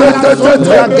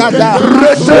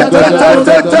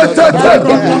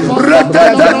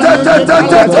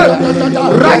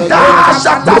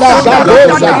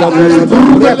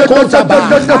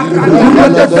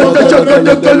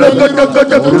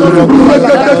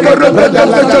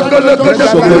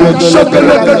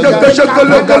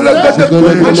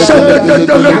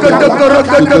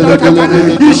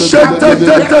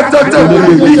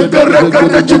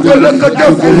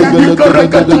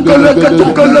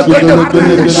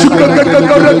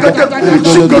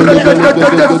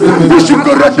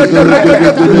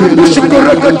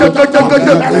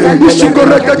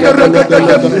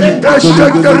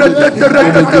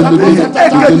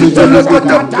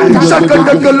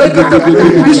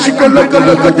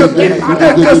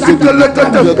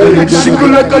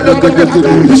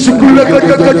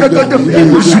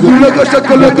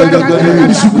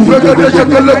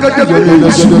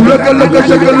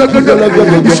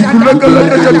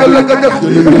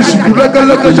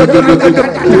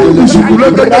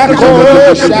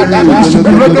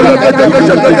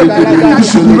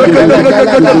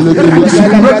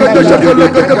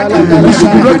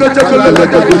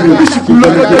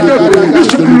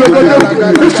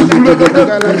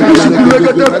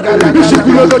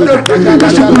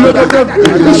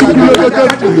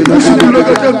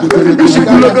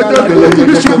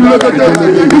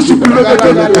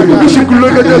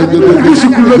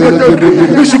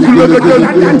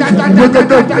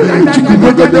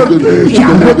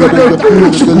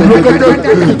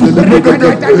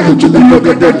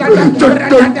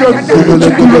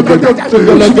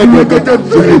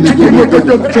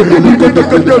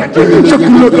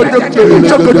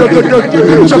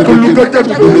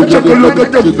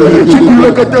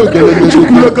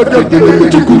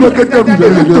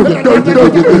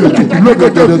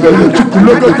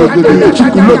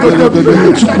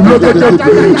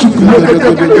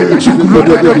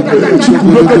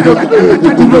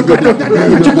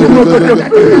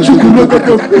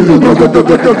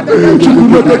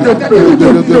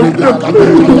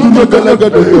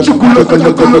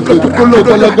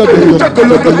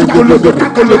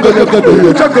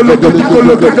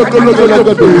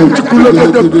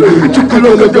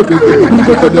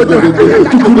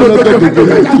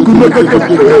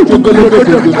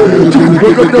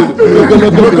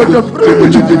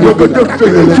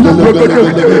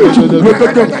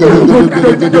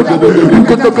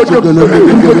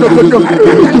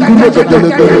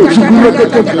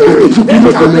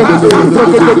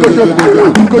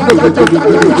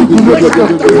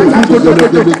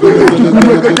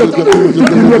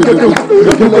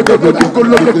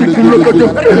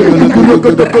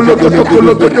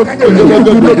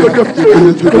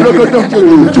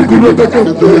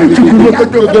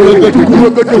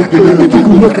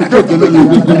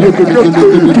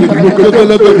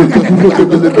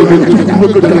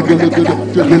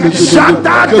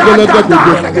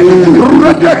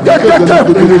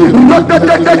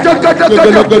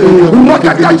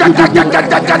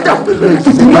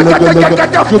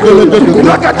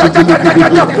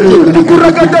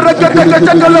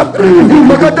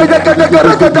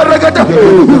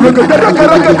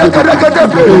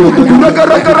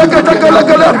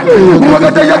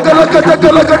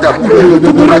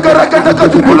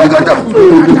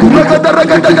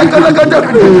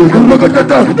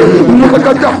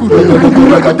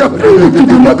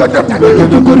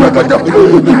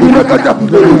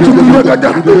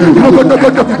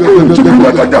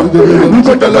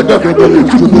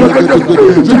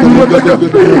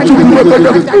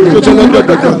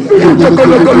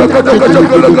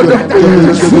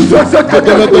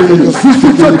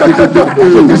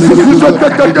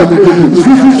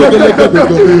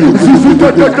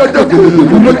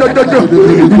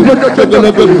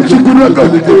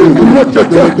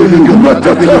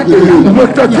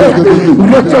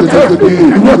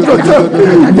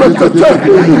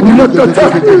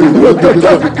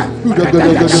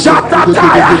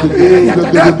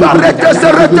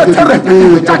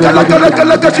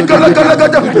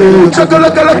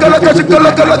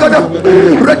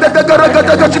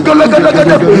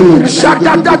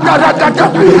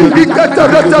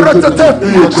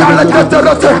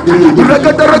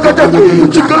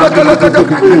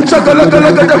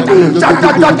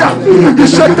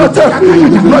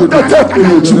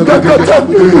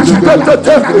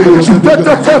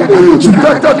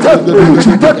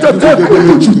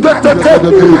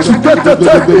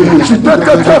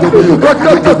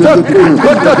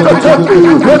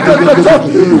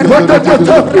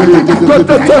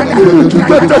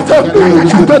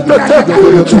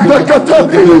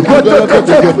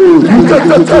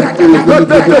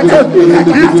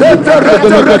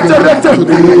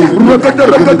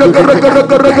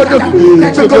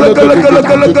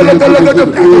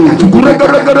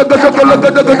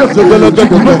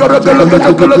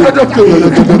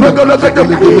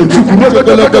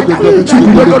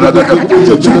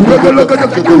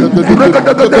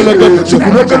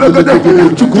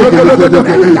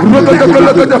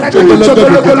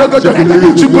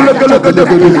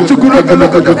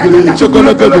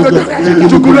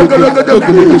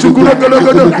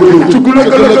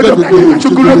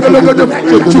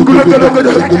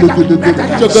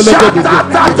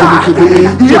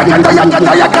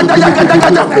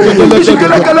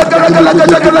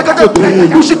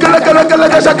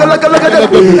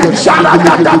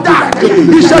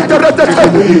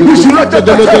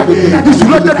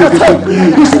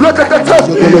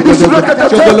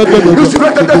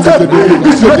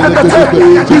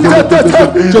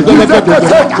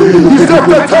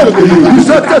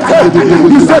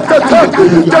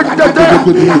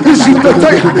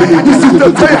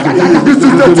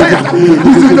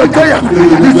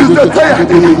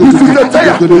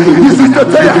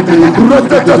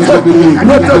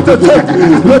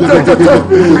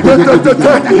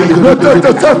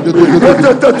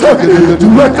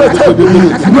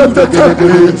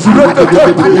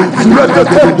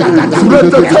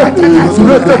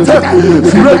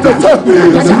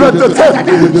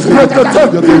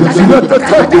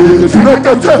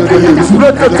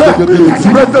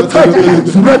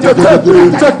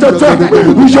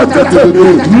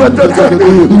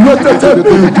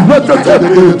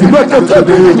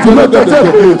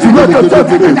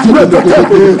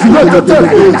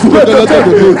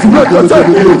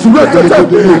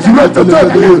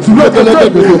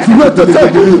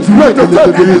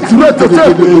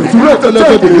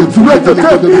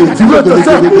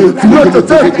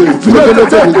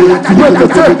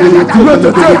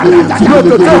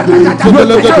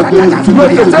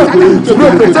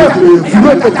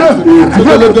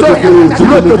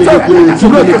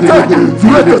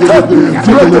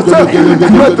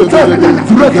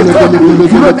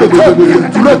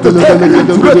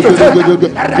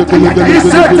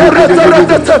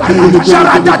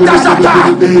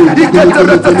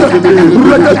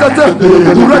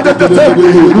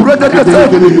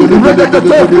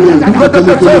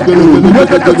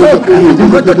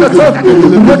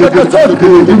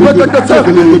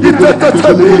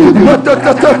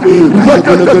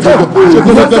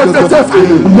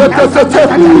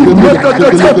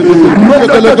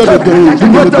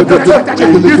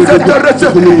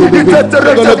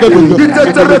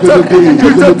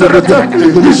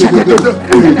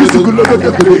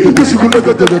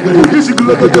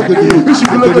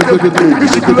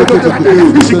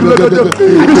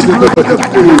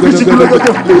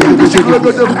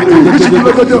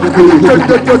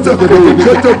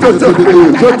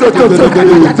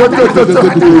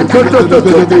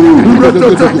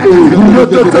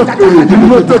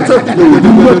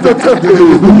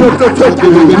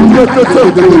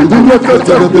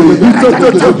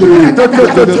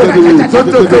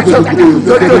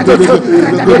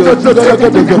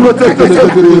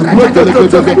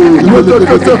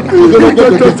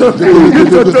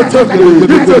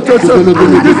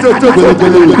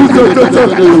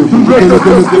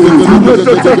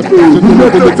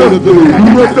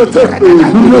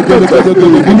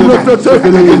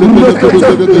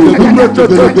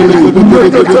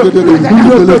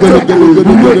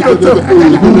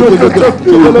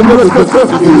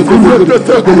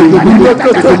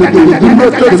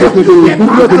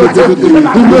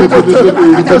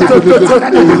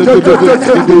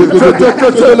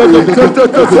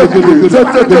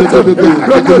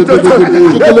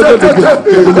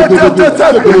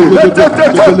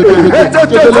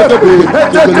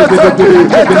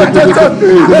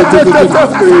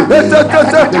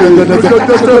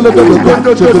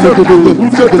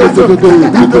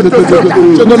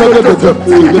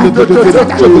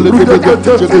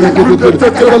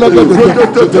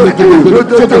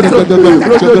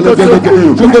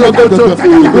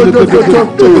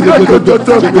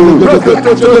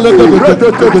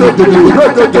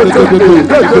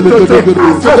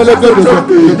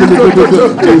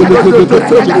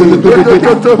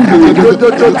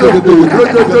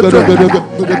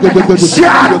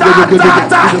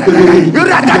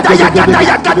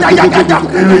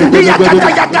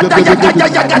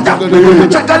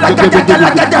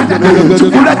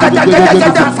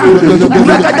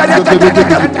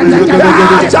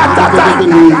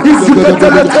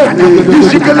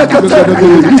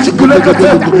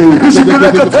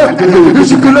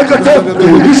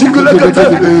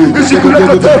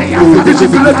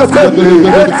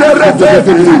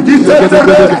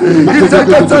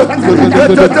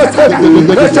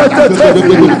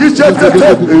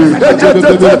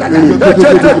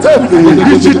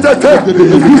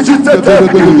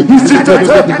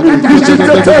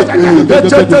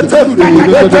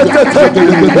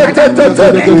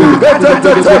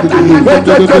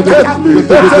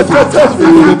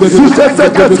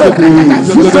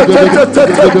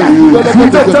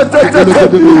Suleman,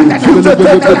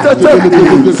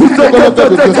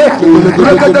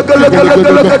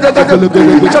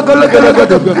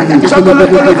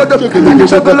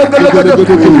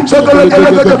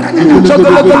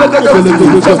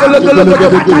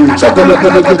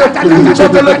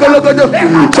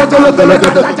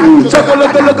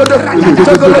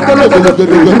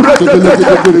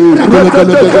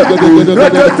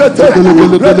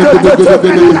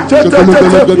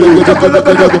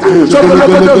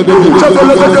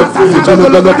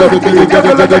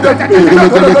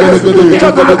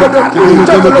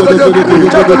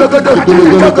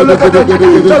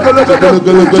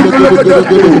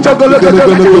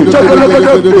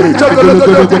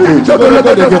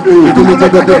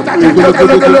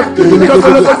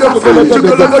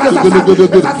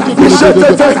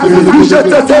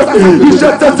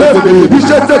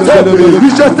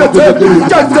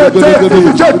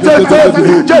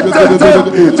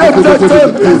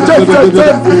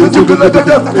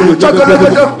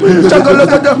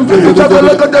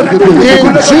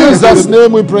 In Jesus'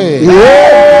 name we pray.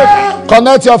 Yeah.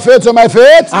 Connect your faith to my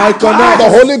faith. I connect. The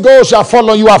Holy Ghost shall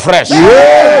follow you afresh.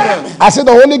 Yeah. I said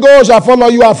the Holy Ghost shall follow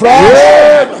you afresh.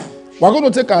 Yeah. We're going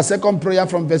to take our second prayer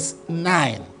from verse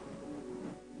 9.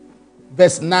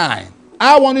 Verse 9.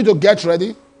 I want you to get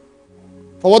ready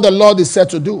for what the Lord is said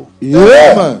to do.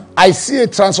 Yeah. I see a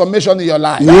transformation in your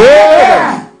life.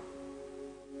 Yeah.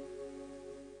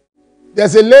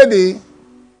 There's a lady,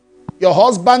 your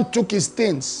husband took his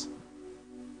things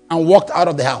and walked out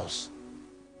of the house.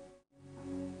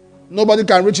 Nobody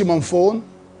can reach him on phone.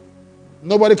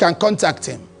 Nobody can contact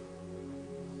him.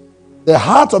 The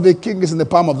heart of a king is in the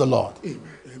palm of the Lord. Amen.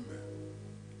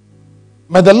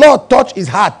 May the Lord touch his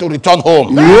heart to return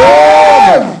home.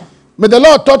 Yeah. May the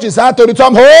Lord touch his heart to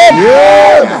return home.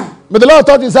 Yeah. May the Lord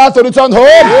touch his heart to return home.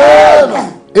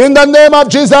 Yeah. In the name of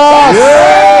Jesus.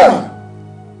 Yeah.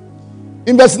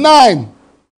 In verse 9,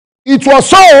 it was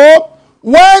so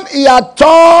when he had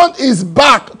turned his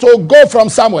back to go from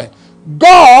somewhere,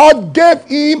 God gave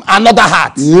him another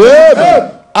heart.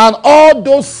 Yeah. And all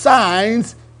those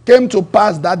signs came to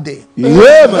pass that day.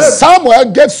 Yeah.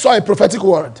 Samuel gave Saul a prophetic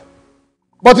word.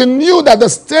 But he knew that the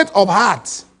state of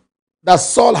heart that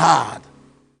Saul had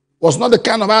was not the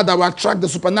kind of heart that would attract the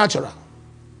supernatural.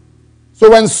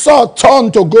 So when Saul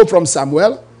turned to go from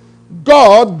Samuel,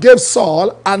 God gave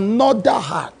Saul another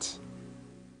heart.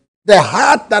 The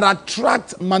heart that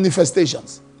attracts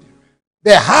manifestations.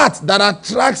 The heart that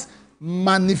attracts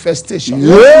manifestation.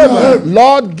 Yeah.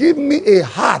 Lord, give me a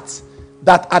heart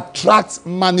that attracts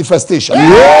manifestation.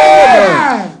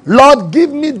 Yeah. Lord,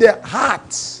 give me the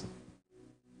heart.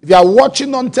 If you are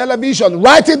watching on television,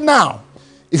 write it now.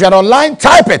 If you are online,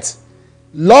 type it.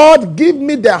 Lord, give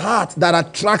me the heart that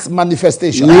attracts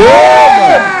manifestation.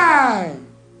 Yeah.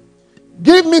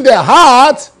 Give me the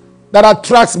heart that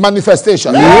attracts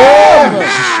manifestation.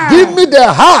 Yeah. Give me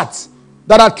the heart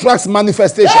that attracts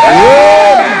manifestation.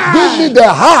 Yeah. Give me the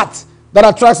heart that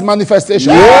attracts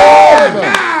manifestation.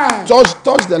 Yeah.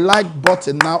 Touch the like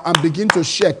button now and begin to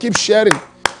share. Keep sharing.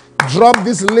 Drop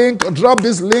this link on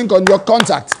your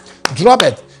contact. Drop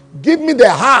it. Give me the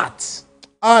heart.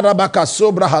 Arabaka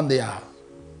sobrahandia.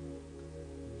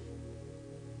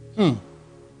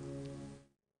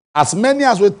 As many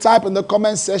as we type in the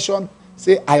comment section,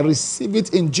 say, I receive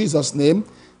it in Jesus' name.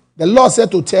 The Lord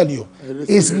said to tell you,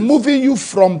 He's moving you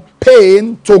from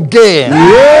pain to gain.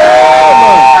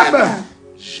 Yeah.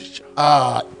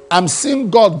 I'm seeing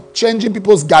God changing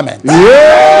people's garments.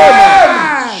 Yeah.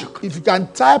 If you can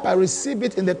type, I receive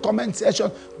it in the comment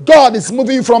section. God is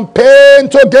moving you from pain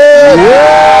to gain.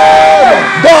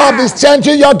 Yeah. God is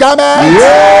changing your garments.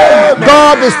 Yeah.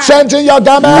 God is changing your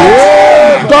garments.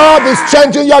 Yeah. God is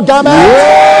changing your garments.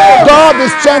 Yeah. God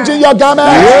is changing your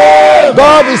garments. Yeah.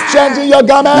 God is changing your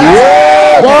garments.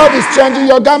 Yeah. God is changing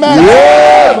your garments.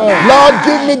 Yeah. Lord,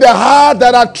 give me the heart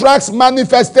that attracts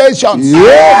manifestations.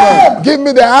 Yeah. Give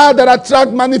me the heart that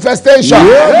attracts manifestation.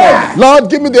 Yeah. Lord,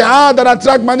 give me the heart that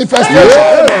attracts manifestation.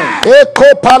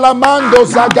 Eko palamando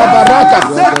zagabaraka.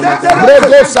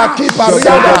 Brego saki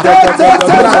pariada.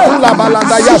 Bratula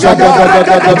balanda yaga.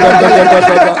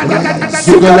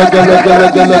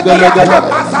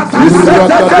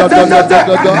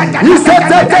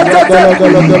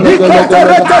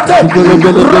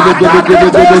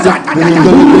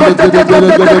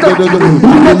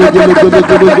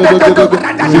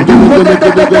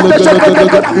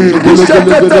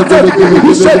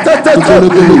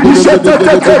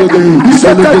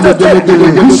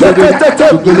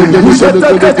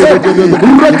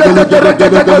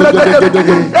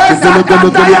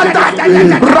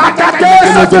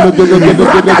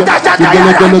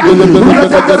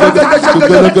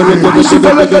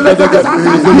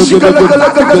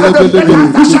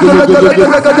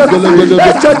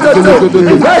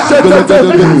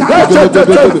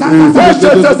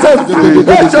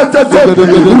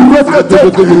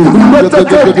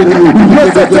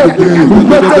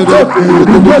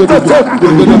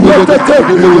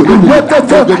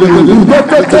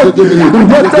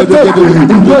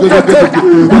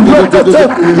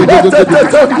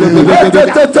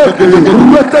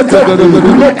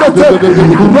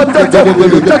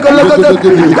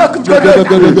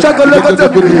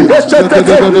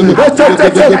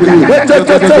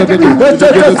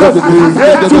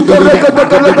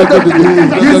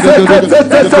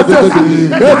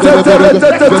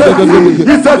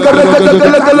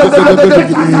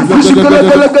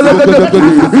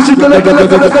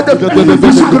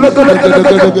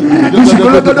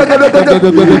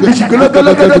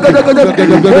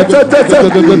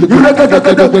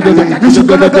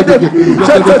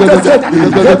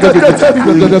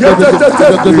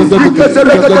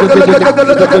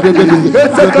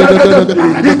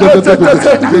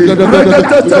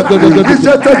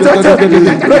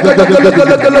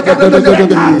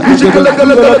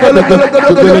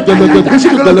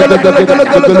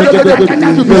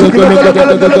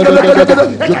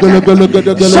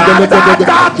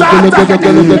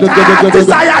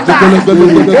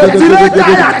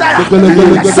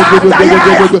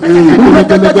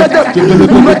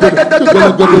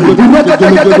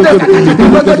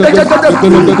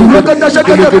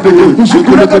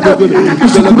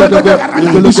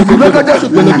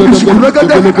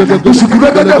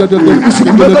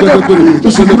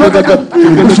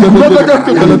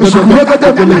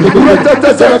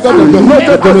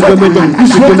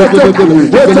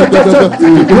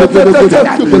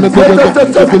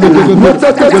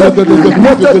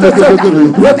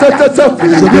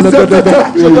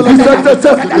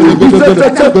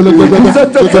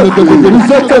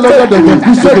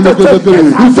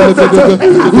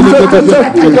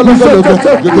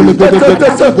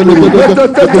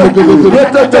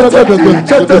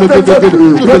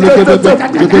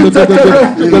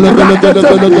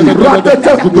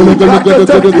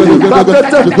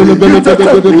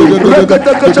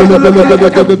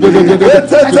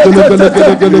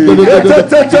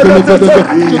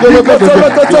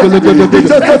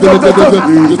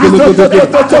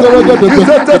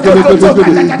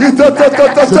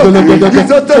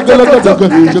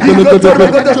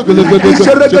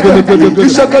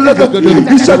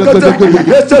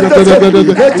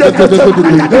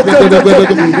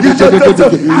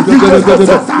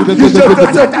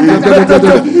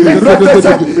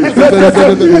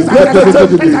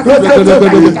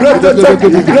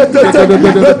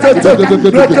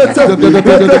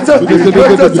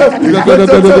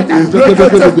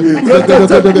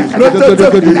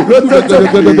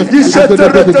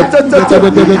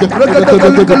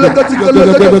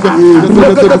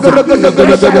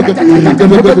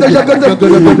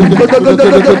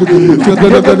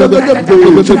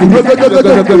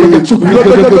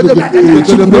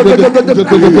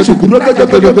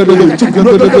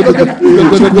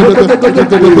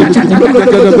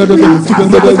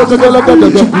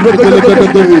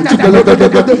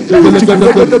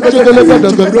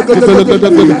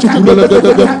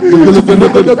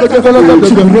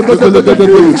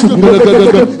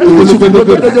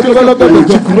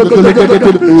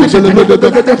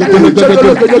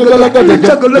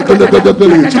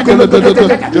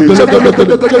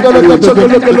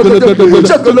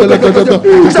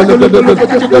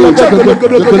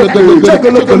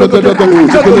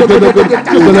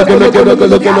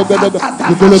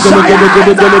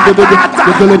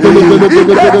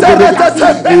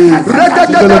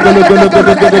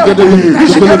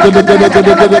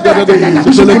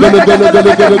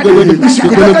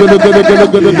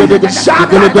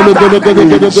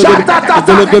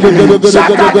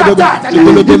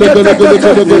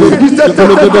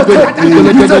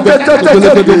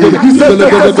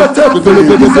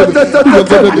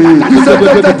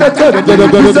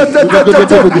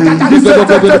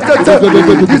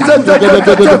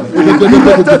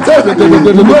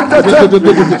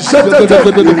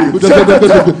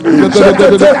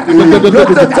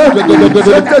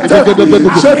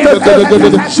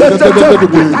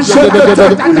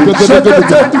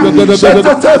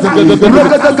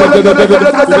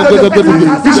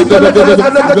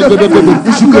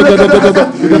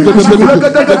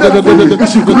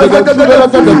 Shut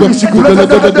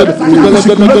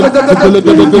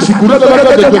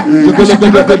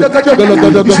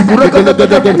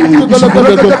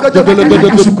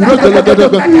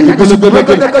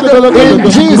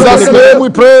In Jesus' name we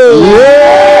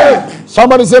pray.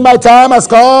 Somebody say, my time has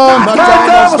come.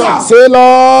 Say,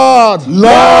 Lord.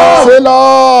 Say,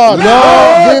 Lord.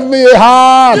 Give me a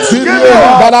heart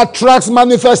that attracts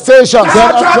manifestations.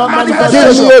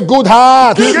 Give me a good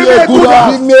heart.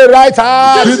 Give me a right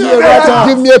heart.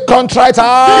 Give me a contrite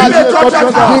heart.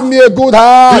 Give me a good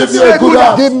heart.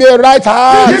 Give me a right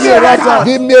heart.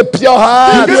 Give me a pure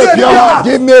heart.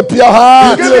 Give me a pure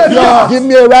heart. Give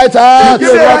me a right heart.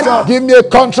 Give me a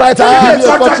contrite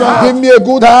heart. Give me a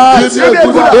good heart.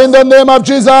 In the name of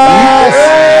Jesus.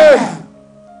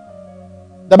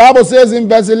 The Bible says in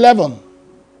verse 11,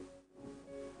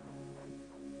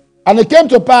 and it came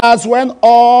to pass when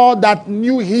all that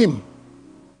knew him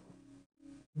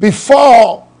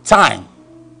before time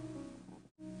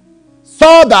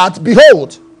saw that,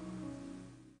 behold,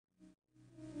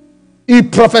 he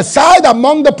prophesied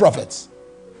among the prophets.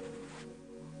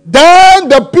 Then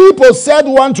the people said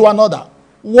one to another,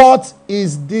 what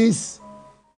is this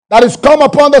that is come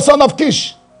upon the son of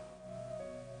Kish?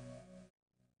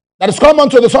 That is come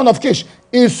unto the son of Kish.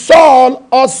 Is Saul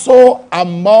also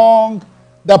among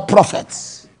the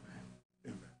prophets?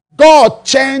 God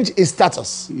changed his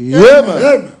status.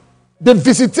 Amen. The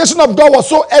visitation of God was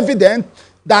so evident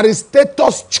that his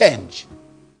status changed.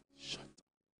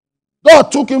 God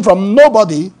took him from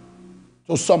nobody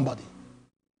to somebody.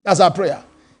 That's our prayer.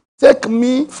 Take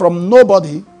me from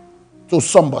nobody to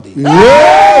somebody.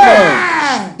 Amen.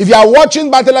 If you are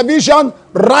watching by television,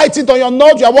 write it on your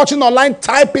note. You are watching online,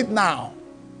 type it now.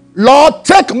 Lord,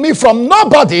 take me from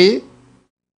nobody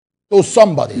to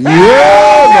somebody. Amen.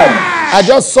 I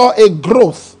just saw a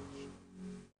growth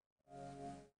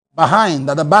behind,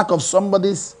 at the back of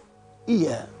somebody's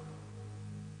ear.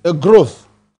 A growth.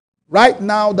 Right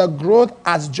now, the growth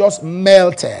has just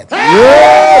melted.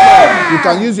 Amen. You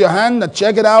can use your hand and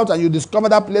check it out, and you discover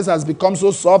that place has become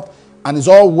so soft and it's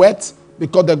all wet,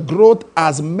 because the growth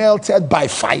has melted by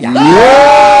fire.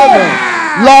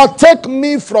 Yeah. Lord, take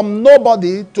me from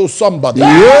nobody to somebody.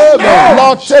 Yeah.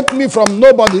 Lord, take me from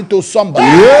nobody to somebody.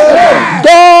 Yeah.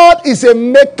 God is a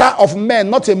maker of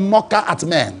men, not a mocker at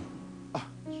men.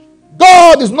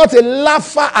 God is not a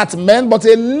laugher at men, but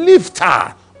a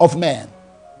lifter of men.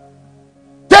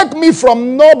 Take me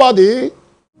from nobody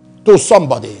to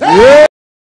somebody. Yeah.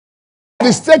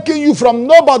 Is taking you from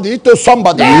nobody to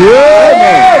somebody.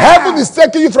 Yeah. Heaven is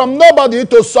taking you from nobody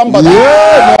to somebody.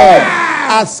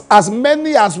 Yeah. As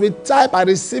many as we type, I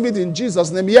receive it in Jesus'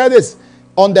 name. Hear this.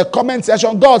 On the comment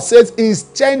section, God says He's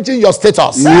changing your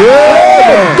status.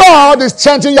 Yeah. God is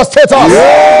changing your status.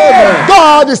 Yeah.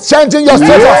 God is changing your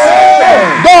status.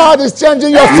 Yeah. God is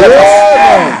changing your status.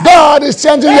 Yeah. God is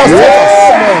changing your status.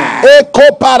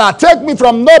 Eko para, take me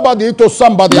from nobody to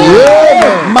somebody.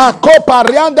 Mako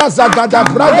parianda zagada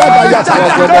braga dayata.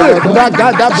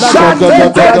 Bragada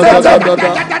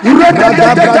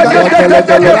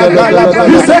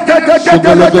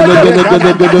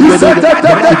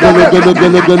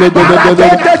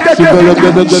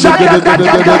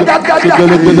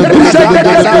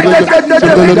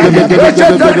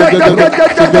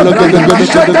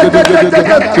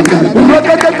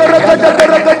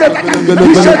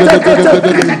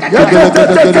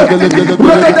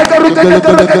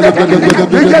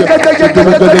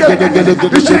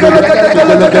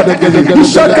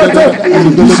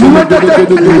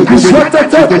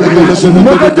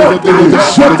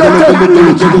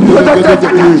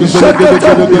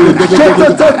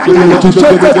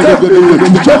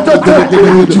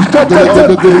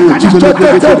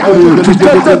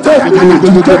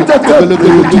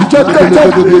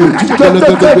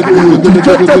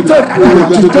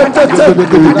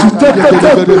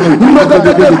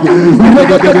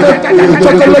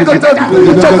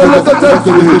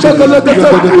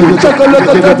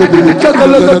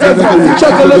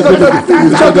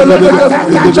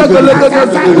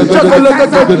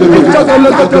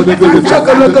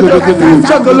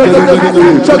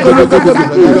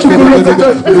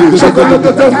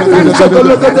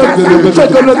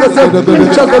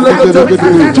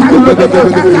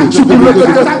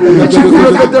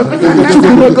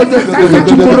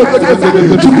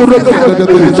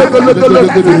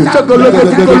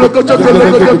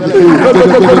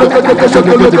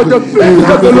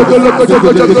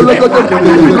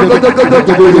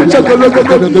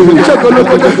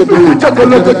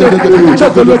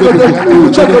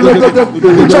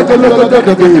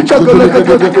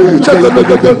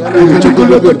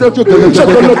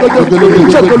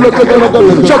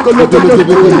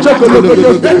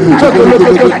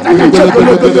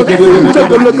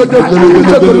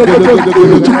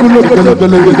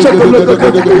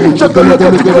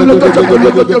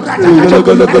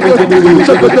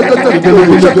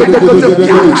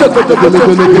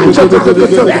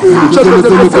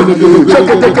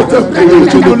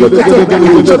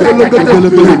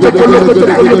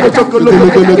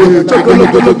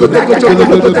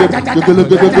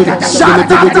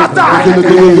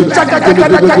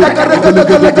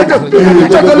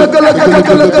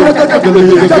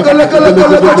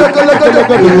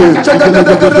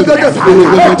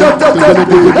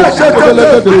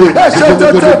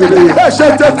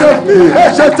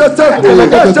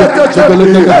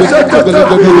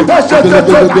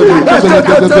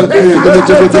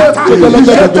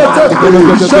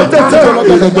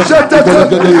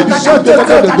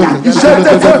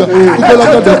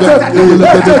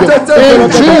In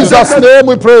Jesus' name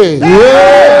we pray.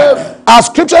 Our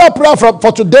scriptural prayer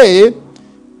for today,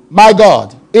 my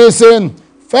God, is in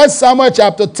 1 Samuel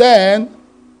chapter 10,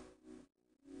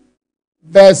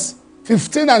 verse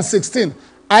 15 and 16.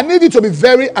 I need you to be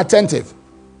very attentive.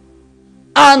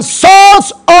 And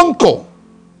Saul's uncle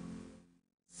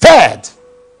said,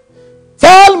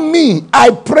 tell me,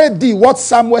 I pray thee, what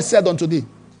Samuel said unto thee.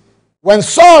 When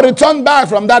Saul returned back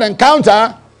from that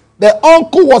encounter, the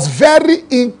uncle was very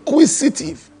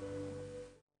inquisitive.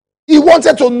 He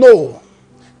wanted to know.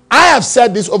 I have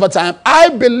said this over time. I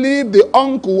believe the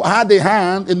uncle had a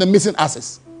hand in the missing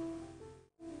asses.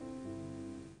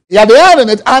 He had a hand in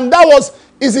it, and that was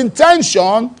his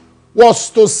intention, was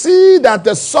to see that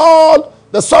the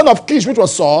son of Kish, which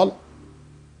was Saul,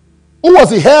 who was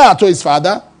the heir to his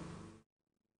father,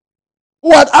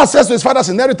 who had access to his father's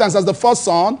inheritance as the first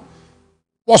son,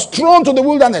 was thrown to the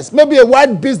wilderness. Maybe a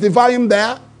wild beast devoured him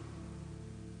there.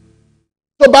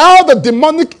 So by all the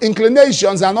demonic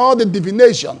inclinations and all the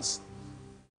divinations,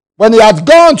 when he had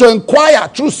gone to inquire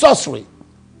through sorcery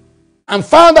and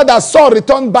found out that Saul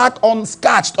returned back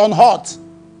unscathed, unhurt,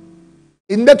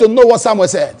 he needed to know what Samuel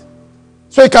said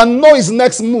so he can know his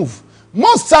next move.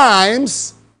 Most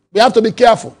times, we have to be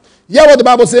careful. Hear what the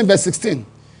Bible says in verse 16.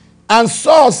 And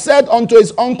Saul said unto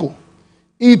his uncle,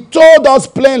 he told us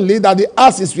plainly that the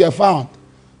asses were found.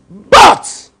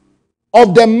 But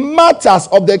of the matters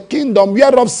of the kingdom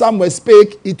whereof Samuel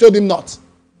spake, he told him not.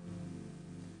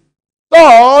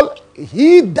 Saul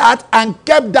hid that and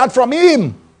kept that from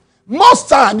him. Most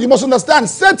times, you must understand,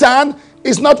 Satan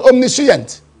is not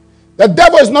omniscient. The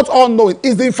devil is not all-knowing.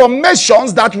 It's the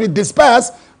informations that we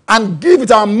disperse and give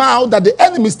it our mouth that the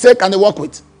enemies take and they work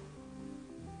with.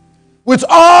 With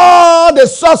all the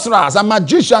sorcerers and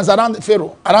magicians around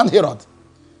Pharaoh, around Herod,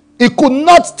 he could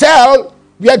not tell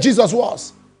where Jesus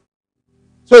was.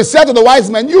 So he said to the wise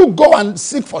men, you go and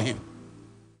seek for him.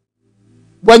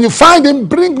 When you find him,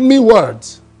 bring me word.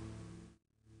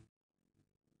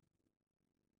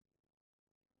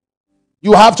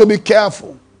 You have to be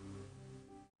careful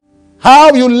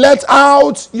how you let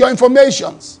out your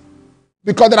informations,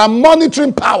 because there are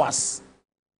monitoring powers.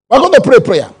 We're going to pray a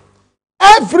prayer.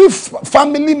 Every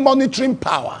family monitoring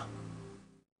power,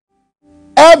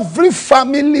 every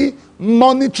family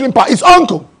monitoring power, it's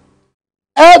uncle.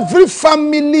 Every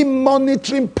family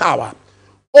monitoring power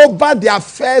over the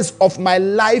affairs of my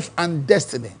life and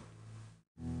destiny,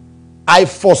 I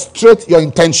frustrate your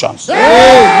intentions.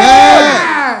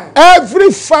 Amen. Every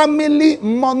family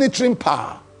monitoring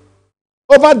power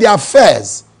over the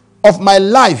affairs of my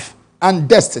life and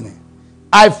destiny,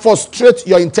 I frustrate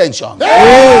your intention.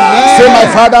 Amen. Say, my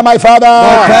Father, my Father.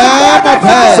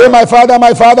 Say, my Father,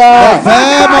 my Father.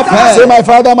 Say, my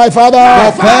Father, my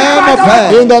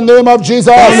Father. In the name of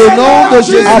Jesus.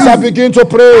 As I begin to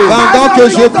pray,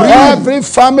 every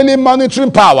family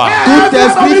monitoring power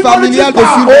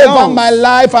over my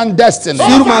life and destiny,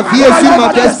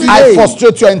 I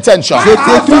frustrate your intention.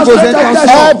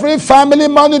 Every family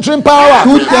monitoring power,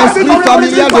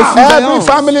 every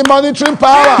family monitoring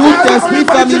power,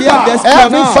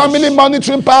 every family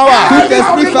monitoring power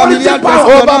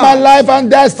over my life and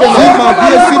destiny,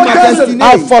 destiny.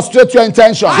 I frustrate your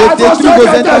intention.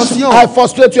 I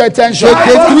frustrate your intention.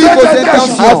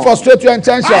 I frustrate your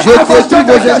intention.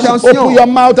 Open your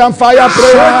mouth and fire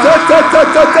prayer.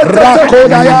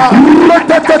 Rakodaya.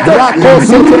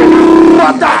 Rakosete.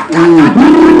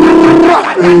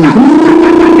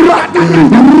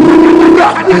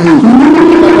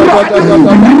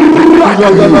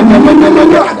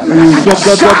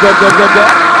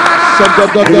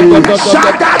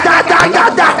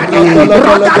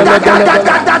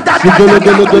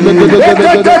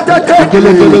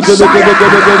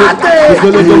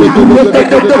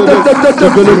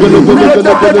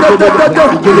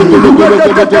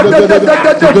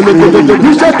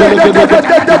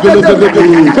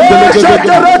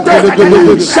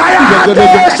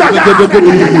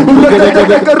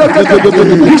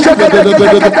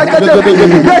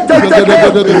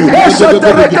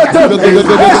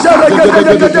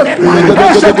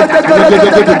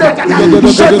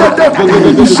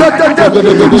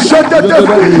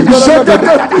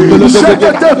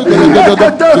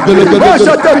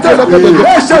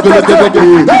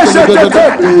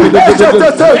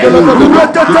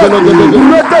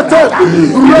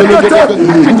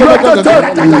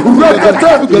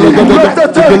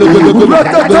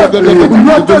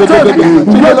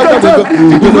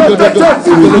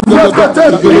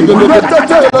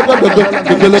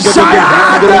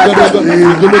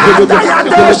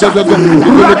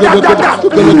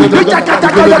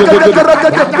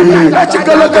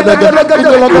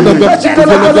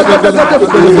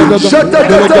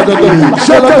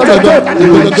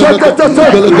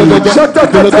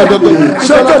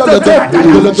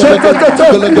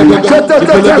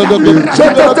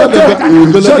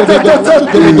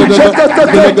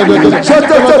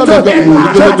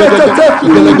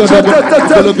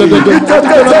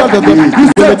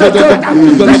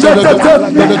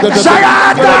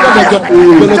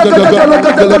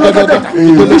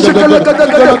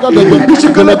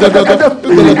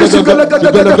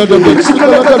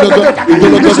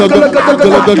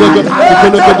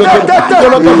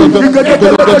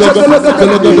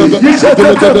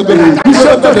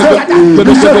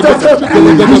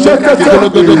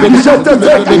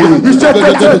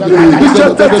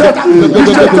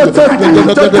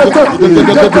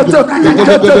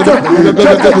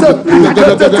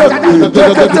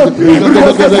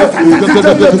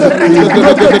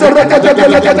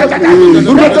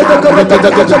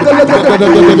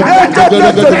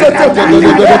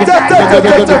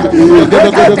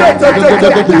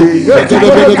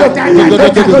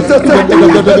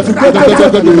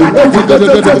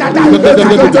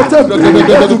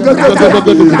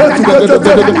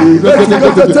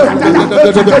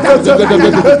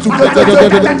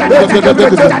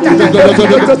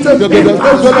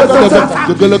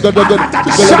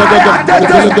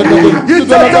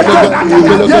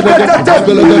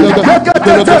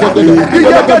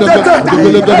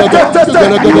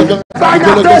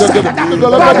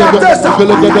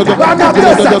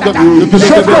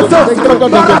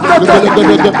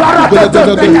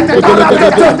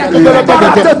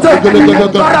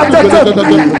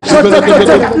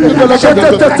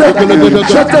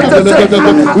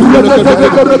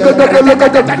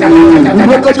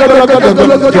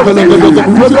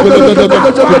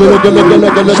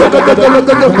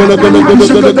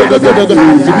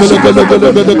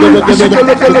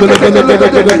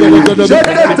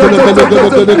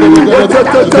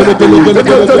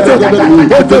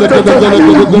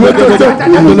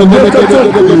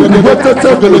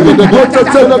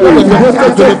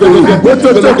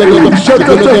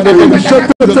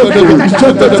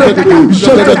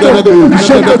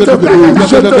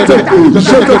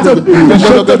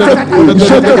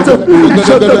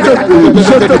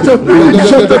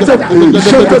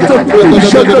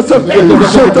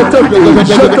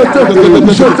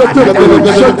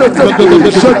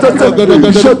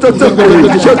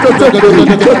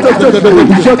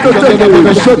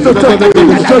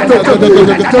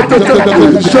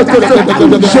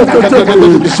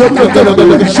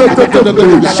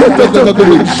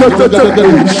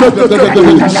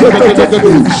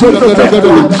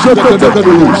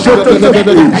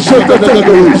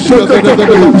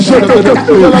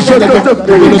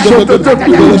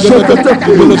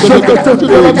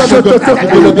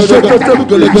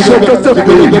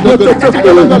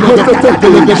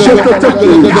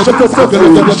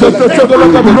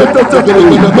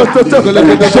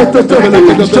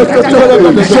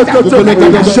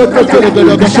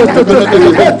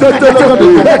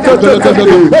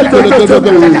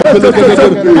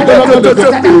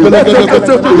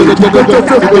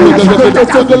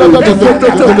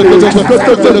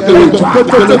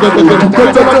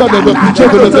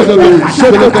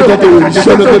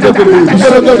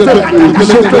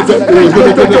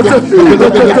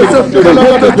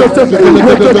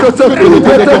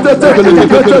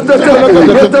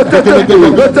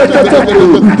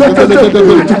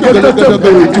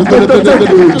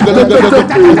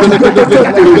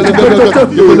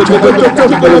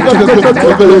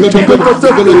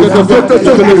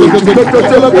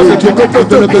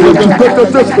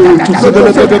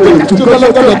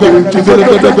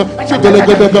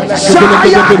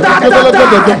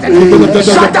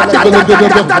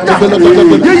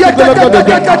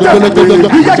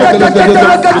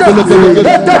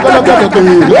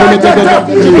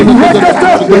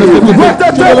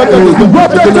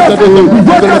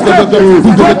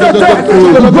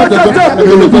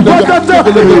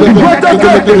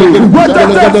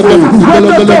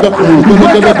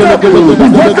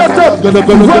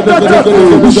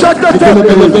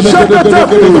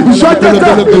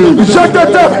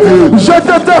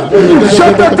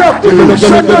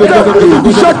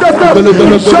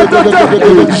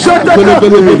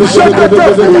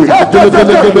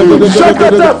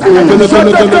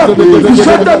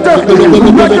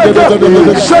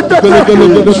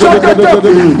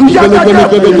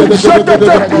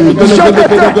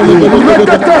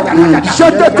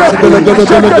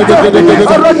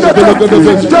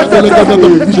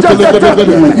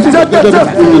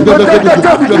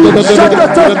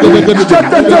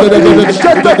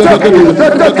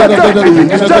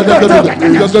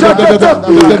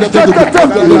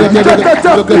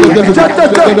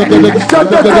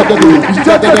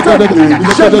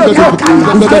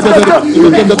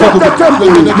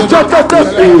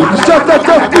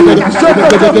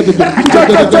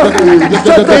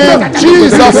 In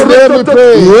Jesus' name we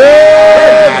pray.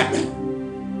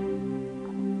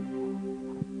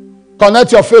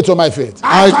 Connect your faith to my faith.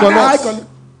 I connect.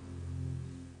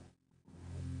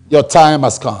 Your time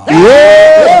has come.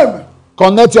 Yeah.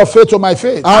 Connect your faith to my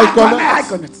faith. I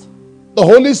connect. The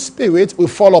Holy Spirit will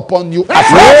fall upon you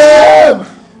afresh.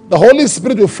 The Holy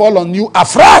Spirit will fall on you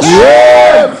afresh.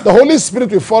 The Holy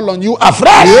Spirit will fall on you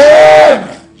afresh.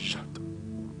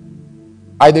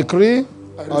 I decree,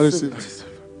 I receive.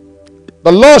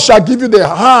 the Lord shall give you the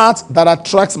heart that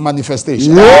attracts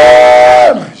manifestation.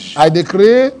 I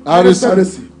decree, I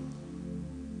receive.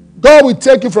 God will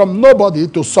take you from nobody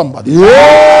to somebody.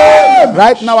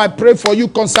 Right now, I pray for you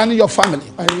concerning your family.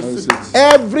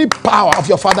 Every power of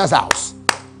your father's house,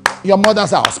 your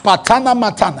mother's house, patana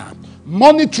matana,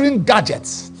 monitoring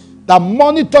gadgets that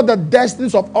monitor the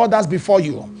destinies of others before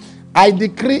you. I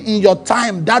decree in your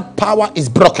time that power is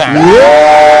broken.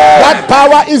 That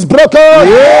power is broken.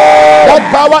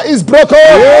 That power is broken.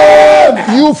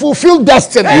 You fulfill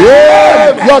destiny.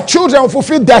 Your children will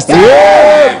fulfill destiny.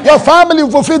 Your family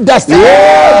will fulfill destiny.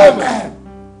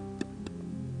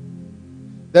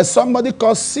 There's somebody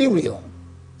called Cyril.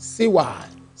 C-Y.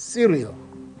 Cyril.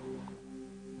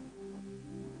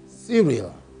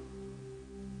 Cyril.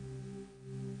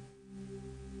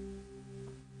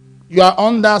 You are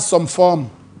under some form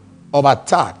of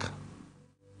attack,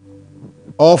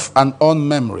 off and on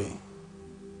memory,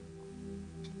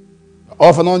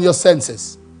 off and on your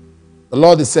senses. The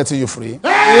Lord is setting you free.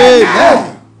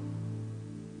 Amen.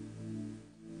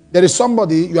 There is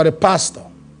somebody, you are a pastor.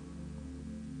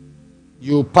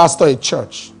 You pastor a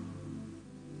church.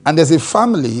 And there's a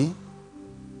family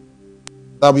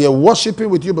that we are worshiping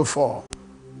with you before.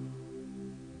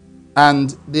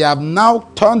 And they have now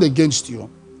turned against you.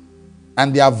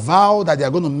 And they have vowed that they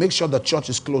are going to make sure the church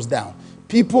is closed down.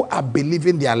 People are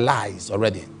believing their lies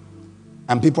already.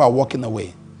 And people are walking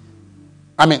away.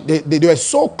 I mean, they were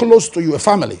so close to you, a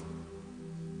family.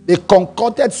 They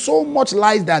concocted so much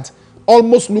lies that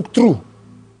almost look true.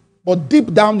 But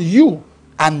deep down, you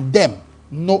and them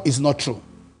know it's not true.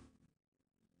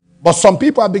 But some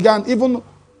people have begun, even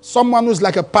someone who's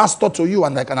like a pastor to you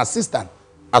and like an assistant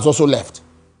has also left.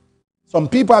 Some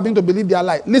people are beginning to believe their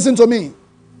lie. Listen to me.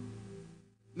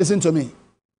 Listen to me.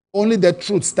 Only the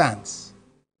truth stands.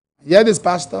 Hear this,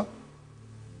 Pastor?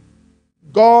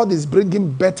 God is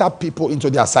bringing better people into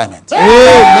the assignment.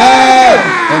 Amen.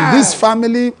 And this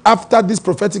family, after this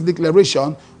prophetic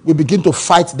declaration, will begin to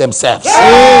fight themselves.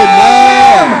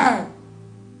 Amen.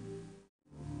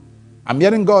 I'm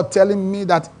hearing God telling me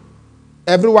that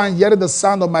everyone hearing the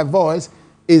sound of my voice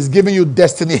is giving you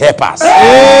destiny helpers.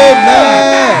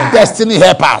 Amen. Destiny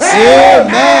helpers.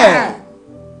 Amen.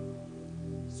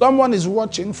 Someone is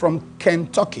watching from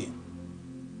Kentucky.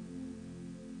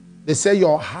 They say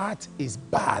your heart is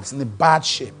bad. It's in a bad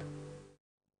shape.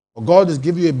 But God is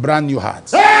giving you a brand new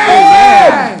heart.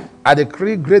 Amen. I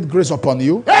decree great grace upon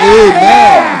you.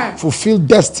 Amen. fulfill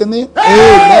destiny.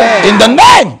 Amen. In the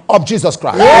name of Jesus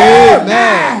Christ.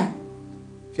 Amen.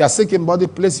 If you are sick in body,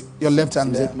 place your left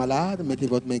hand Vous there. êtes malade, mettez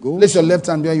votre main gauche. Place your left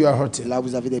hand where you are hurting. Là,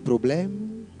 vous avez des problèmes.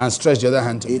 And stretch the other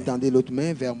hand to me. Étendez l'autre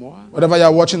main vers moi. Whatever you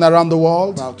are watching around the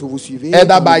world, Partout vous suivez.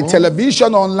 either by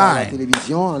television or Par la online,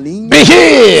 télévision en ligne. be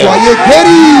healed. Soyez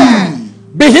guéris.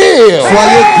 Be healed.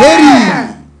 Soyez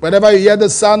guéris. Whenever you hear the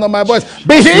sound of my voice,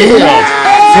 be healed.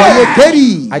 Soyez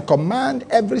guéris. I command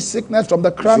every sickness from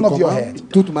the crown of your head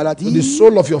toute maladie, to the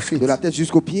sole of your feet, de la tête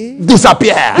jusqu'aux pieds,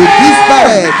 disappear. de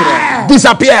disparaître.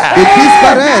 Disappear. De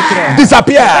disparaître.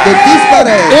 Disappear. De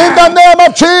disparaître. In the name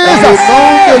of Dans le Jesus.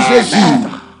 nom de Jésus.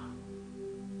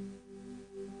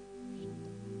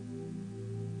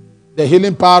 The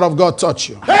healing power of God touch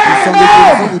you. Le sang de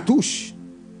Jésus vous touche.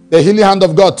 The healing hand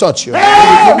of God touch you. Le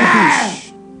sang de Dieu vous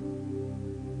touche.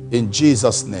 In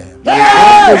Jesus' name. Dans le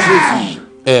nom de Jésus.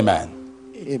 Amen.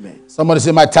 Amen. Somebody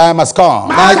say, my time has come.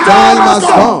 My time has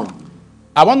come.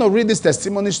 I want to read these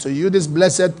testimonies to you this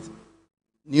blessed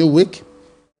new week.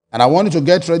 And I want you to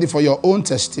get ready for your own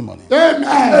testimony.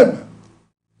 Amen.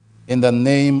 In the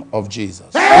name of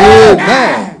Jesus.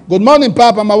 Amen. Good morning,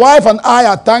 Papa. My wife and I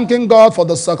are thanking God for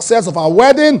the success of our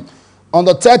wedding on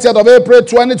the 30th of April,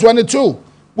 2022.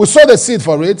 We sowed the seed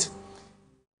for it.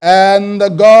 And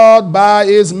God, by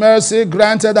His mercy,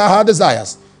 granted our heart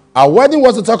desires. Our wedding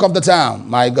was the talk of the town.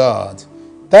 My God.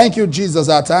 Thank you, Jesus.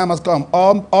 Our time has come.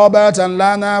 Albert and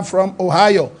Lana from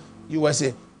Ohio,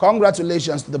 USA.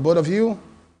 Congratulations to the both of you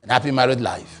and happy married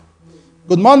life.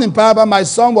 Good morning, Papa. My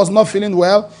son was not feeling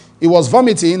well. He was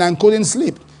vomiting and couldn't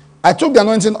sleep. I took the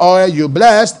anointing oil you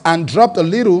blessed and dropped a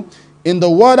little in the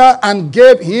water and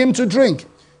gave him to drink.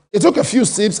 He took a few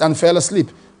sips and fell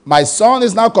asleep. My son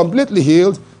is now completely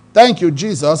healed. Thank you,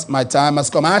 Jesus. My time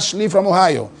has come. Ashley from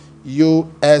Ohio,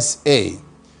 USA.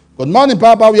 Good morning,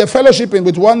 Papa. We are fellowshipping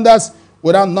with Wonders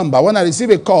Without Number when I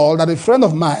received a call that a friend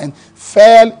of mine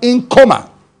fell in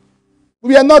coma.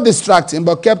 We were not distracting,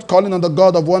 but kept calling on the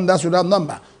God of Wonders Without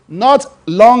Number. Not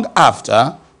long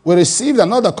after, we received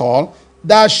another call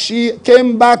that she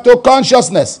came back to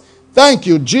consciousness. Thank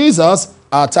you, Jesus.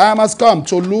 Our time has come.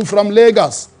 Tolu from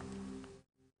Lagos.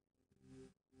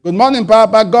 Good morning,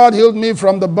 Papa. God healed me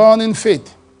from the burning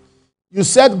feet. You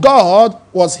said God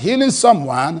was healing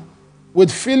someone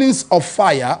with feelings of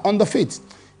fire on the feet.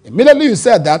 Immediately you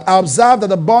said that, I observed that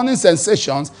the burning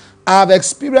sensations I have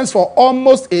experienced for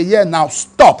almost a year now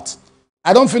stopped.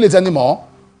 I don't feel it anymore.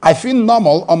 I feel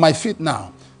normal on my feet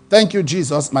now. Thank you,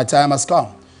 Jesus. My time has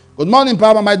come. Good morning,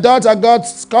 Papa. My daughter got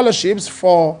scholarships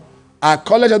for our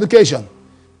college education.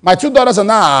 My two daughters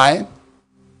and I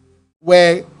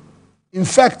were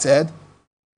infected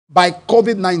by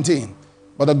COVID-19.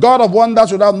 But the God of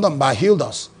Wonders Without Number healed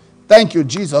us. Thank you,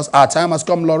 Jesus. Our time has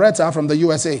come. Loretta from the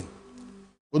USA.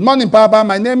 Good morning, Papa.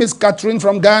 My name is Catherine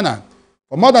from Ghana.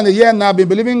 For more than a year now, I've been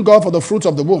believing God for the fruit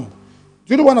of the womb.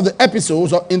 During one of the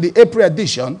episodes in the April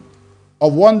edition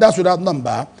of Wonders Without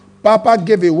Number, Papa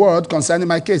gave a word concerning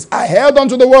my case. I held on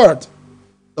to the word.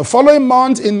 The following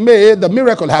month in May, the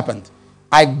miracle happened.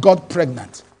 I got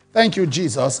pregnant. Thank you,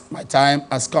 Jesus. My time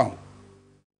has come.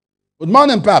 Good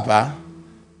morning, Papa.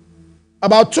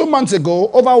 About 2 months ago,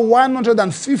 over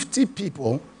 150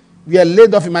 people were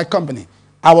laid off in my company.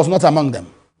 I was not among them.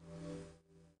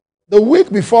 The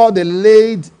week before they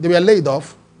were laid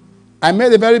off, I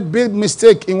made a very big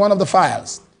mistake in one of the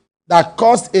files that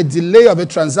caused a delay of a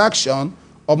transaction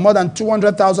of more than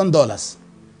 $200,000.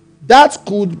 That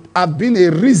could have been a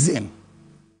reason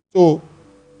to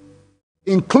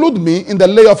include me in the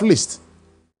layoff list.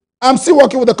 I'm still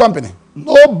working with the company.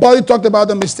 Nobody talked about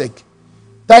the mistake.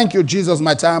 Thank you, Jesus.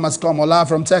 My time has come. Ola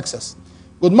from Texas.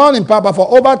 Good morning, Papa. For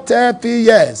over 30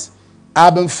 years,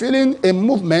 I've been feeling a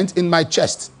movement in my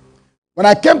chest. When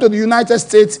I came to the United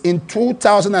States in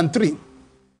 2003,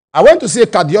 I went to see a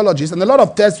cardiologist and a lot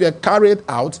of tests were carried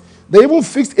out. They even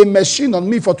fixed a machine on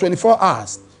me for 24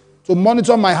 hours to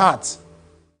monitor my heart.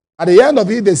 At the end of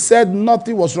it, they said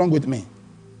nothing was wrong with me.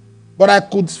 But I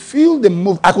could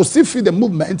feel I could still feel the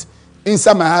movement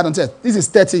inside my heart and said, this is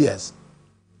 30 years.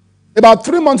 About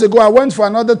 3 months ago, I went for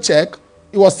another check.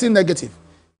 It was still negative.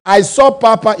 I saw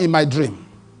Papa in my dream.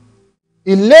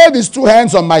 He laid his two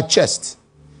hands on my chest,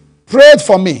 prayed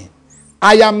for me.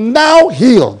 I am now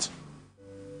healed.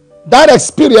 That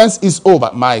experience is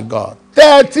over. My God.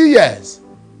 30 years.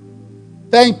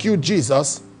 Thank you,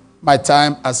 Jesus. My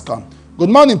time has come. Good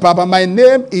morning, Papa. My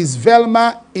name is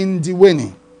Velma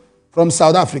Indiweni from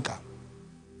South Africa.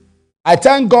 I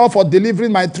thank God for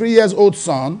delivering my 3-year-old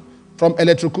son from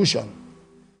electrocution.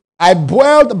 I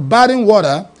boiled bathing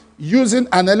water using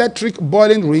an electric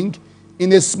boiling ring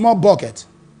in a small bucket.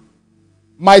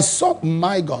 My son,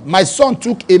 my God, my son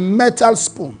took a metal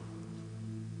spoon.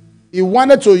 He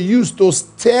wanted to use to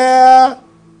stir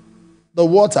the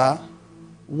water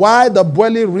while the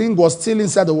boiling ring was still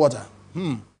inside the water.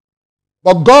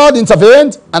 But God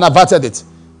intervened and averted it.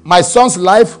 My son's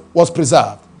life was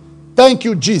preserved. Thank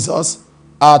you, Jesus.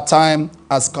 Our time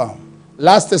has come.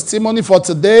 Last testimony for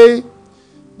today.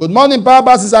 Good morning,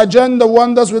 Papa. Since I joined the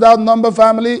Wonders Without Number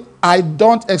family, I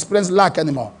don't experience lack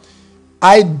anymore.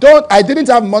 I didn't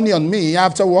have money on me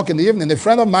after work in the evening. A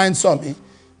friend of mine saw me,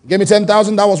 gave me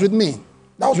 10,000. That was with me.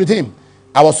 That was with him.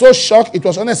 I was so shocked. It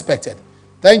was unexpected.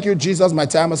 Thank you, Jesus. My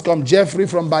time has come. Jeffrey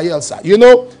from Bayelsa. You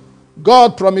know,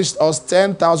 God promised us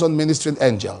 10,000 ministering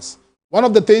angels. One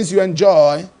of the things you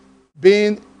enjoy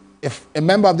being a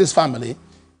member of this family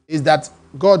is that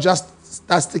God just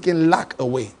starts taking lack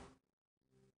away.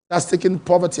 That's taking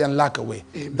poverty and lack away.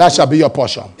 Amen. That shall be your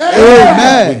portion.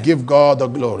 Amen. We give God the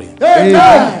glory.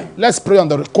 Amen. Let's pray on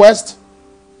the request.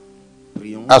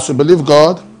 As we believe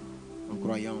God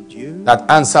that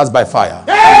answers by fire.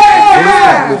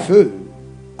 Amen.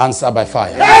 Answer by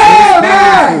fire.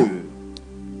 Amen.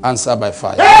 Answer by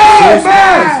fire.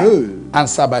 Amen.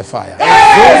 Answer by fire.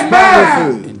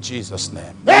 Amen. In Jesus'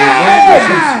 name.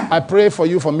 Amen. I pray for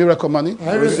you for miracle money.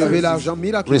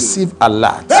 Receive a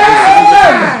lot.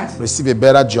 Receive a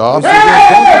better job.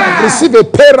 Receive a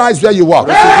pay rise where you work.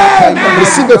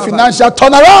 Receive a financial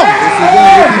turnaround.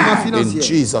 In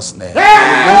Jesus' name.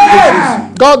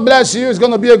 God bless you. It's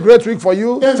going to be a great week for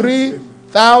you.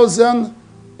 3,000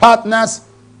 partners,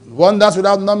 Wonders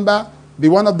Without Number. Be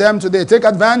one of them today. Take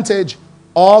advantage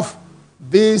of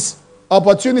this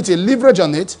opportunity, leverage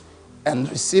on it, and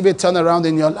receive a turnaround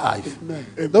in your life.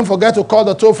 Amen. Don't forget to call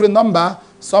the toll-free number.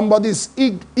 Somebody is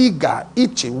eager,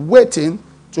 itchy, waiting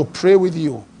to pray with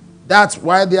you. That's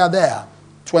why they are there.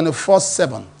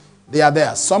 24/7. They are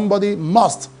there. Somebody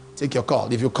must take your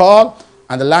call. If you call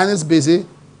and the line is busy,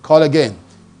 call again.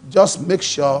 Just make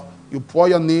sure you pour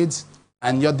your needs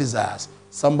and your desires.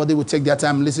 Somebody will take their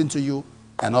time, listen to you,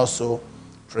 and also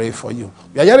pray for you.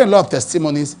 We are hearing a lot of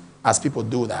testimonies as people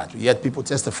do that. We hear people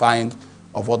testifying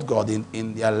of what God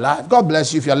in their life. God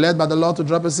bless you. If you're led by the Lord to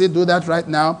drop a seed, do that right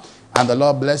now. And the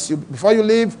Lord bless you. Before you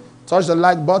leave, touch the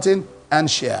like button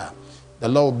and share. The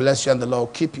Lord will bless you and the Lord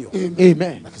will keep you.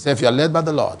 Amen. Like I said, if you're led by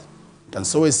the Lord, you can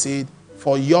sow a seed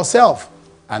for yourself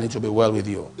and it will be well with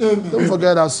you. Amen. Don't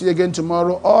forget, I'll see you again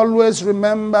tomorrow. Always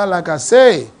remember, like I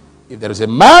say, if there is a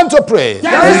man to pray,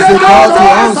 there is a God to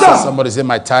answer. Somebody say,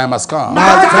 my time has come. My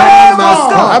time has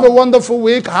come. Have a wonderful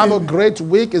week. Have a great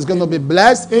week. It's going to be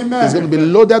blessed. Amen. It's going to be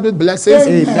loaded with blessings.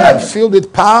 Amen. And filled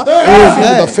with power. Amen.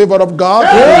 Filled with the favor of God.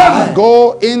 Amen.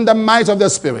 Go in the might of the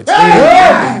Spirit.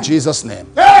 Amen. In Jesus' name.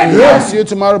 Amen. I'll see you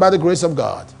tomorrow by the grace of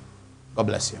God. God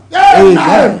bless you.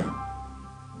 Amen.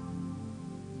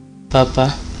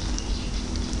 Papa,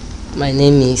 my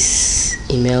name is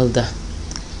Imelda.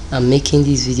 I'm making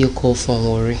this video call from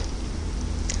Warri.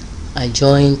 I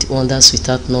joined Wonders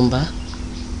Without Number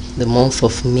the month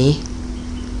of May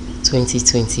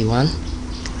 2021,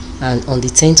 and on the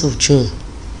 10th of June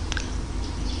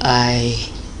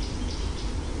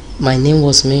my name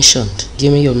was mentioned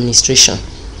during your ministration.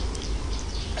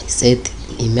 I said,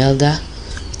 Imelda,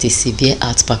 with a severe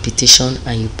heart palpitation,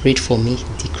 and you prayed for me,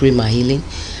 decree my healing.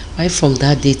 Right from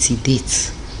that day to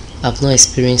date, I've not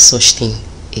experienced such thing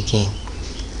again.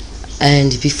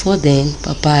 And before then,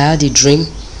 Papa, I had a dream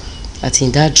that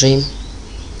in that dream,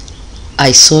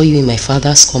 I saw you in my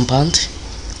father's compound,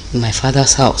 in my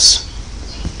father's house.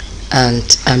 And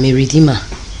I'm a redeemer.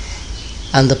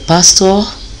 And the pastor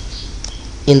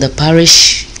in the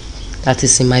parish that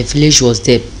is in my village was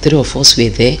there. 3 of us were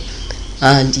there.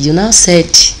 And you now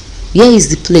said, where is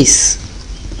the place?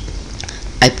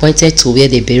 I pointed to where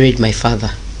they buried my father.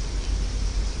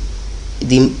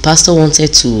 The pastor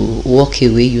wanted to walk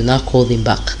away. You now called him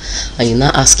back, and you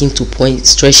now asked him to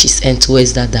stretch his hand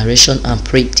towards that direction and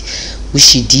prayed,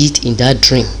 which he did in that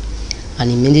dream. And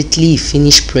immediately he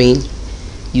finished praying,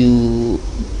 you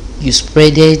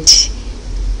spreaded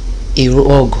a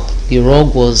rug. The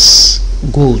rug was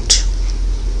gold,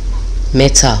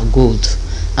 metal, gold,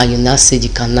 and you now said you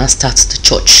can now start the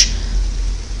church.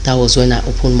 That was when I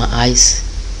opened my eyes.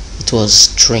 It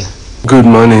was dream. Good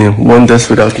morning, Wonders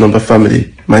Without Number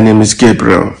family. My name is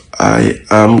Gabriel. I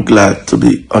am glad to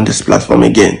be on this platform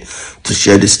again to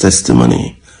share this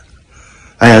testimony.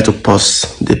 I had to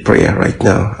pause the prayer right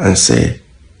now and say,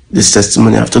 this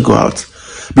testimony have to go out,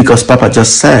 because Papa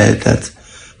just said that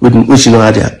we should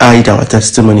not hide our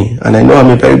testimony. And I know I'm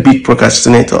a very big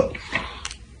procrastinator.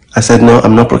 I said, no,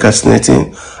 I'm not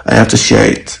procrastinating. I have to share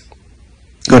it.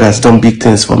 God has done big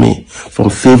things for me, from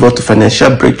favor to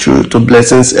financial breakthrough to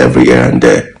blessings every here and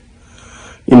there.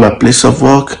 In my place of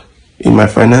work, in my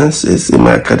finances, in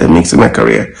my academics, in my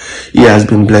career, He has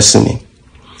been blessing me.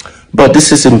 But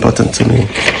this is important to me.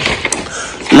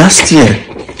 Last year,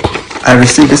 I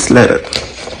received this letter.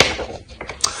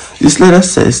 This letter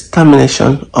says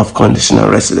termination of conditional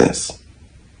residence.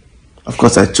 Of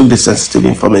course, I took the sensitive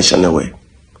information away.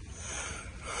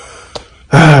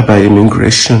 By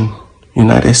immigration,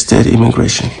 United States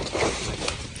immigration.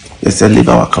 They said, leave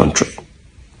our country.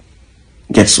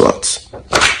 Guess what?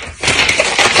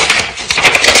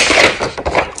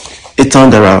 It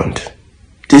turned around.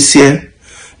 This year,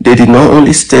 they did not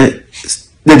only say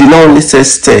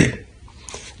stay.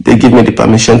 They give me the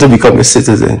permission to become a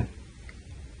citizen.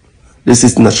 This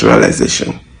is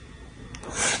naturalization.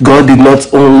 God did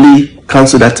not only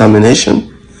cancel that termination.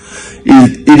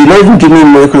 He did not even give me a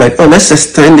miracle like, oh, let's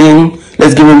extend him,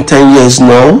 let's give him 10 years.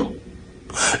 No.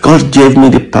 God gave me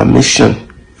the permission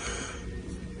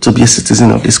to be a citizen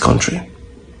of this country.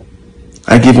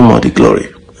 I give him all the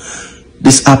glory.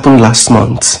 This happened last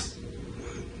month.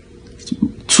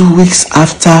 2 weeks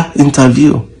after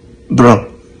interview,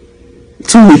 bro.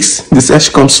 2 weeks, the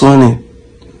search comes sworn in.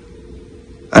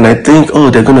 And I think,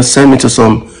 oh, they're going to send me to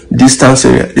some distance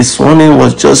area. The sworn in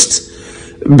was just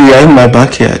behind my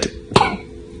backyard.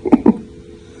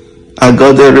 I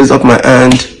got there, raised up my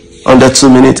hand. Under 2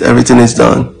 minutes, everything is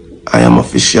done. I am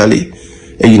officially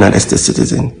a United States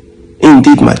citizen.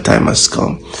 Indeed, my time has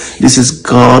come. This is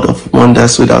God of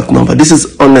wonders without number. This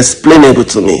is unexplainable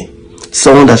to me.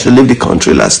 Someone that should leave the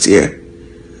country last year,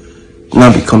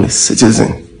 now become a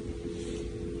citizen.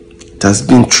 It has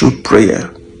been through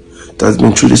prayer. It has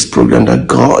been through this program that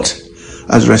God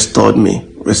has restored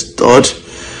me, restored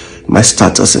my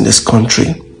status in this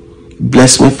country,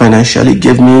 blessed me financially,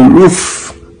 gave me a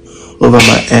roof over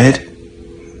my head,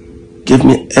 gave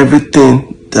me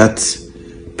everything that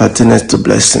pertains to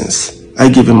blessings. I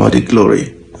give him all the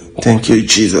glory. Thank you,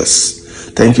 Jesus.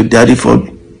 Thank you, Daddy, for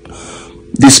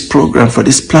this program, for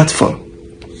this platform.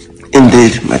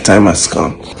 Indeed, my time has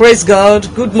come. Praise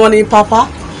God. Good morning,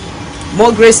 Papa.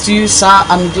 More grace to you, sir.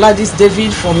 I'm Gladys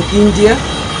David from India.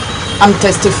 I'm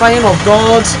testifying of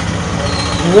God's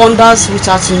wonders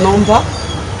without number.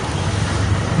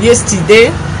 Yesterday,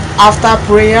 after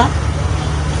prayer,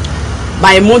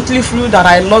 my monthly flu that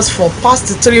I lost for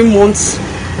past 3 months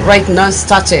right now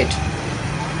started.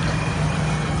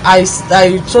 I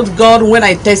told God when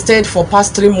I tested for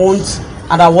past 3 months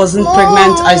and I wasn't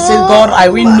pregnant, I said, God, I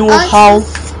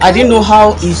didn't know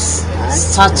how it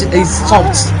stopped,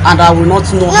 and I will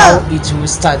not know how it will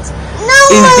start.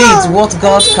 Indeed, what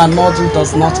God cannot do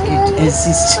does not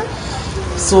exist.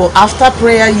 So after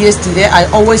prayer yesterday, I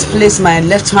always place my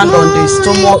left hand on the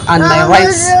stomach and my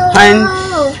right hand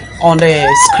on the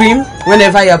screen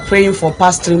whenever you are praying for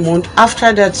past 3 months.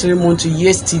 After that 3 months,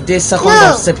 yesterday,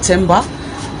 2nd of September,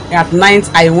 at night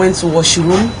I went to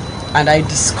washroom and I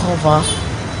discovered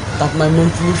that my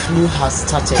monthly flu has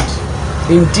started.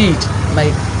 Indeed,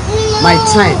 my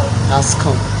time has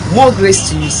come. More grace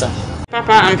to you, sir.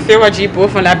 Papa, I'm Pharaoh Jibo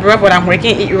from Liberia, but I'm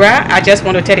working in Iraq. I just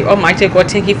want to tell the Almighty God,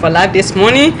 thank you for life this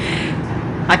morning.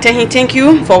 I tell him thank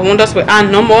you for wonders without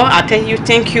number. I tell you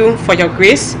thank you for your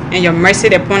grace and your mercy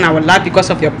upon our life because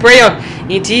of your prayer.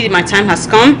 Indeed, my time has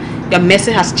come. Your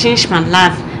mercy has changed my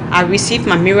life. I received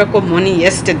my miracle money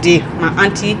yesterday. My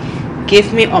auntie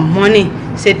gave me a money.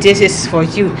 Said this is for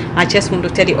you. I just want to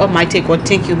tell the Almighty God,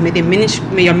 thank you. May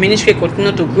your ministry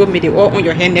continue to grow. May the oil on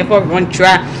your hand never run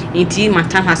dry. Indeed, my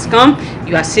time has come.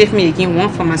 You have saved me again, one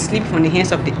from my sleep, from the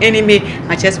hands of the enemy.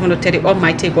 I just want to tell the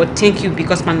Almighty God, thank you,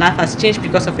 because my life has changed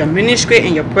because of your ministry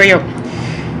and your prayer.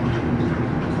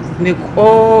 May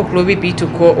all glory be to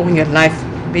God on your life.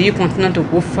 May you continue to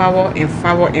go forward and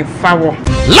forward and forward.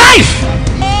 Life!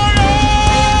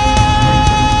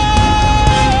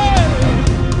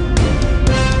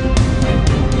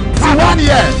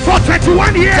 For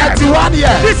 31 years. 31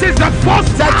 years. This is the first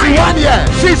 31 years.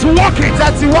 She's walking.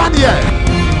 31 years.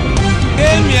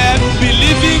 Came here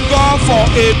believing God for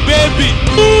a baby.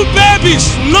 2 babies,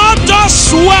 not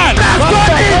just one.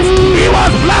 He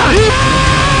was blind.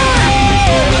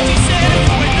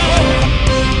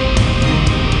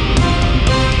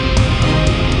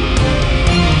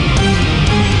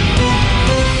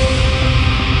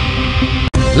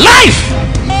 Life!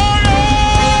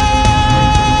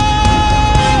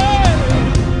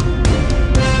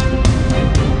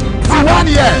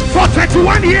 For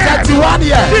 31 years. 31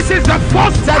 years. This is the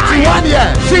first 31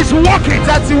 years. She's walking.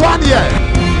 31 years.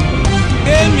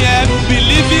 Came here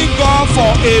believing God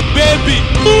for a baby.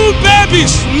 2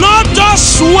 babies, not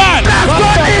just one.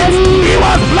 He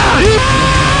was blind.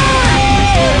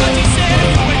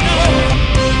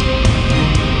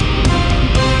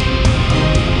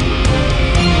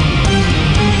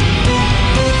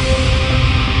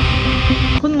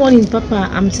 Good morning, Papa.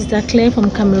 I'm Sister Claire from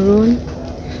Cameroon.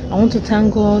 I want to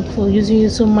thank God for using you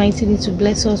so mightily to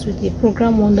bless us with the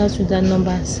program Wonders Without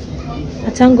Numbers. I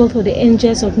thank God for the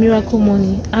angels of miracle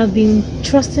money. I've been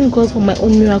trusting God for my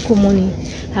own miracle money.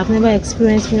 I've never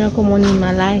experienced miracle money in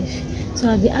my life. So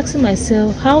I've been asking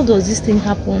myself, how does this thing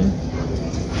happen?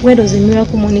 Where does the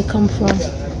miracle money come from?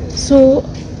 So,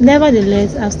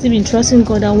 nevertheless, I've still been trusting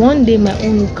God that one day my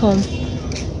own will come.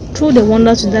 Through the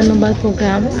Wonders Without Numbers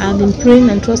program, I've been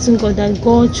praying and trusting God that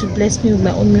God should bless me with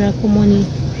my own miracle money.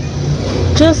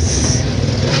 Just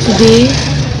today,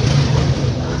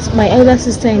 my elder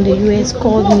sister in the US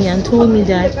called me and told me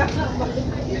that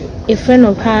a friend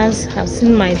of hers has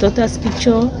seen my daughter's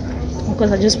picture,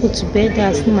 because I just put to bed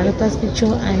that I've seen my daughter's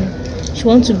picture, and she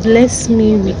wants to bless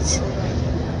me with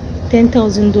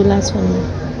 $10,000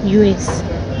 from US.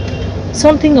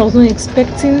 Something I was not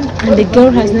expecting, and the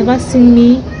girl has never seen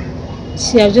me.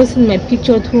 She has just seen my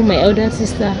picture through my elder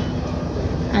sister,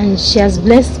 and she has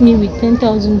blessed me with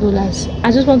 $10,000.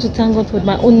 I just want to thank God for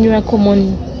my own miracle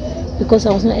money, because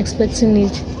I was not expecting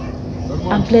it.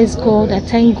 I bless God. I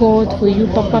thank God for you,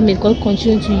 Papa. May God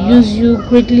continue to use you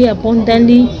greatly,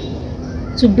 abundantly,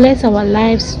 to bless our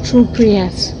lives through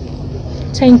prayers.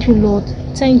 Thank you, Lord.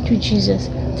 Thank you, Jesus.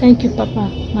 Thank you, Papa.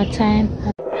 My time.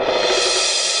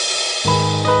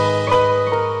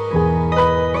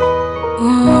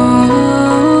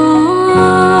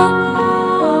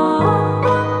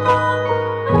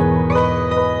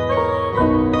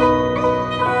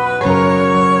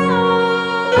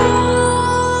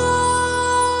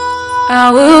 I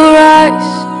will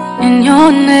rise in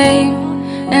your name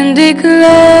and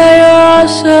declare your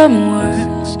awesome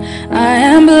works. I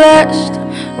am blessed,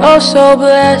 oh so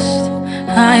blessed,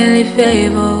 highly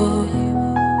favored.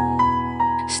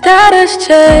 Status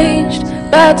changed,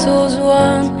 battles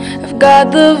won. I've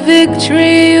got the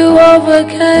victory you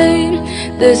overcame.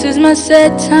 This is my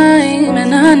set time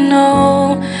and I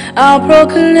know I'll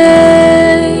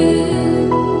proclaim.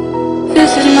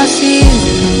 This is my season.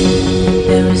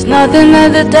 There is nothing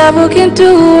that the devil can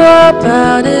do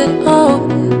about it. Oh,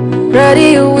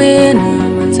 ready to win,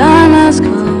 my time has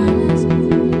come.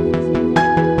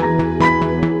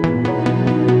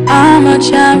 I'm a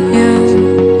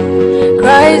champion.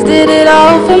 Christ did it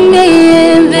all for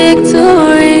me in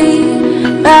victory.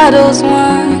 Battles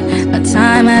won, my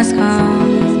time has come.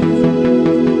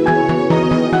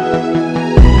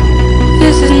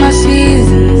 This is my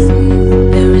season.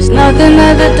 There is nothing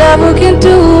that the devil can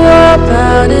do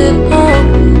about it. Oh,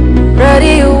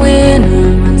 ready to win,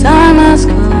 my time has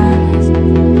come.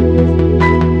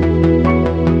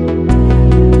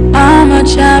 I'm a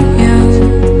champion.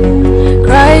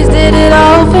 Christ did it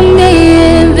all for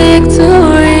me in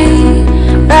victory.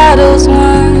 Battles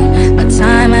won, my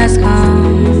time has come.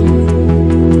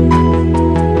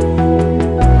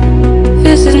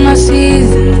 This is my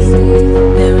season.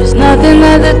 There is nothing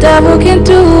that the devil can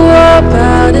do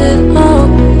about it. Oh,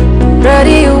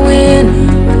 ready to win,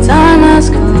 my time has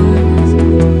come.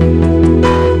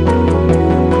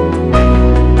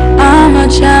 I'm a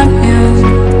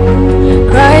champion.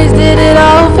 Christ did it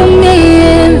all for me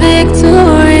in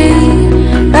victory.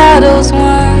 Battles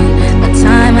won, my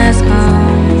time has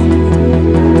come.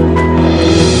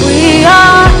 We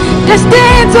are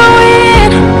destined to win.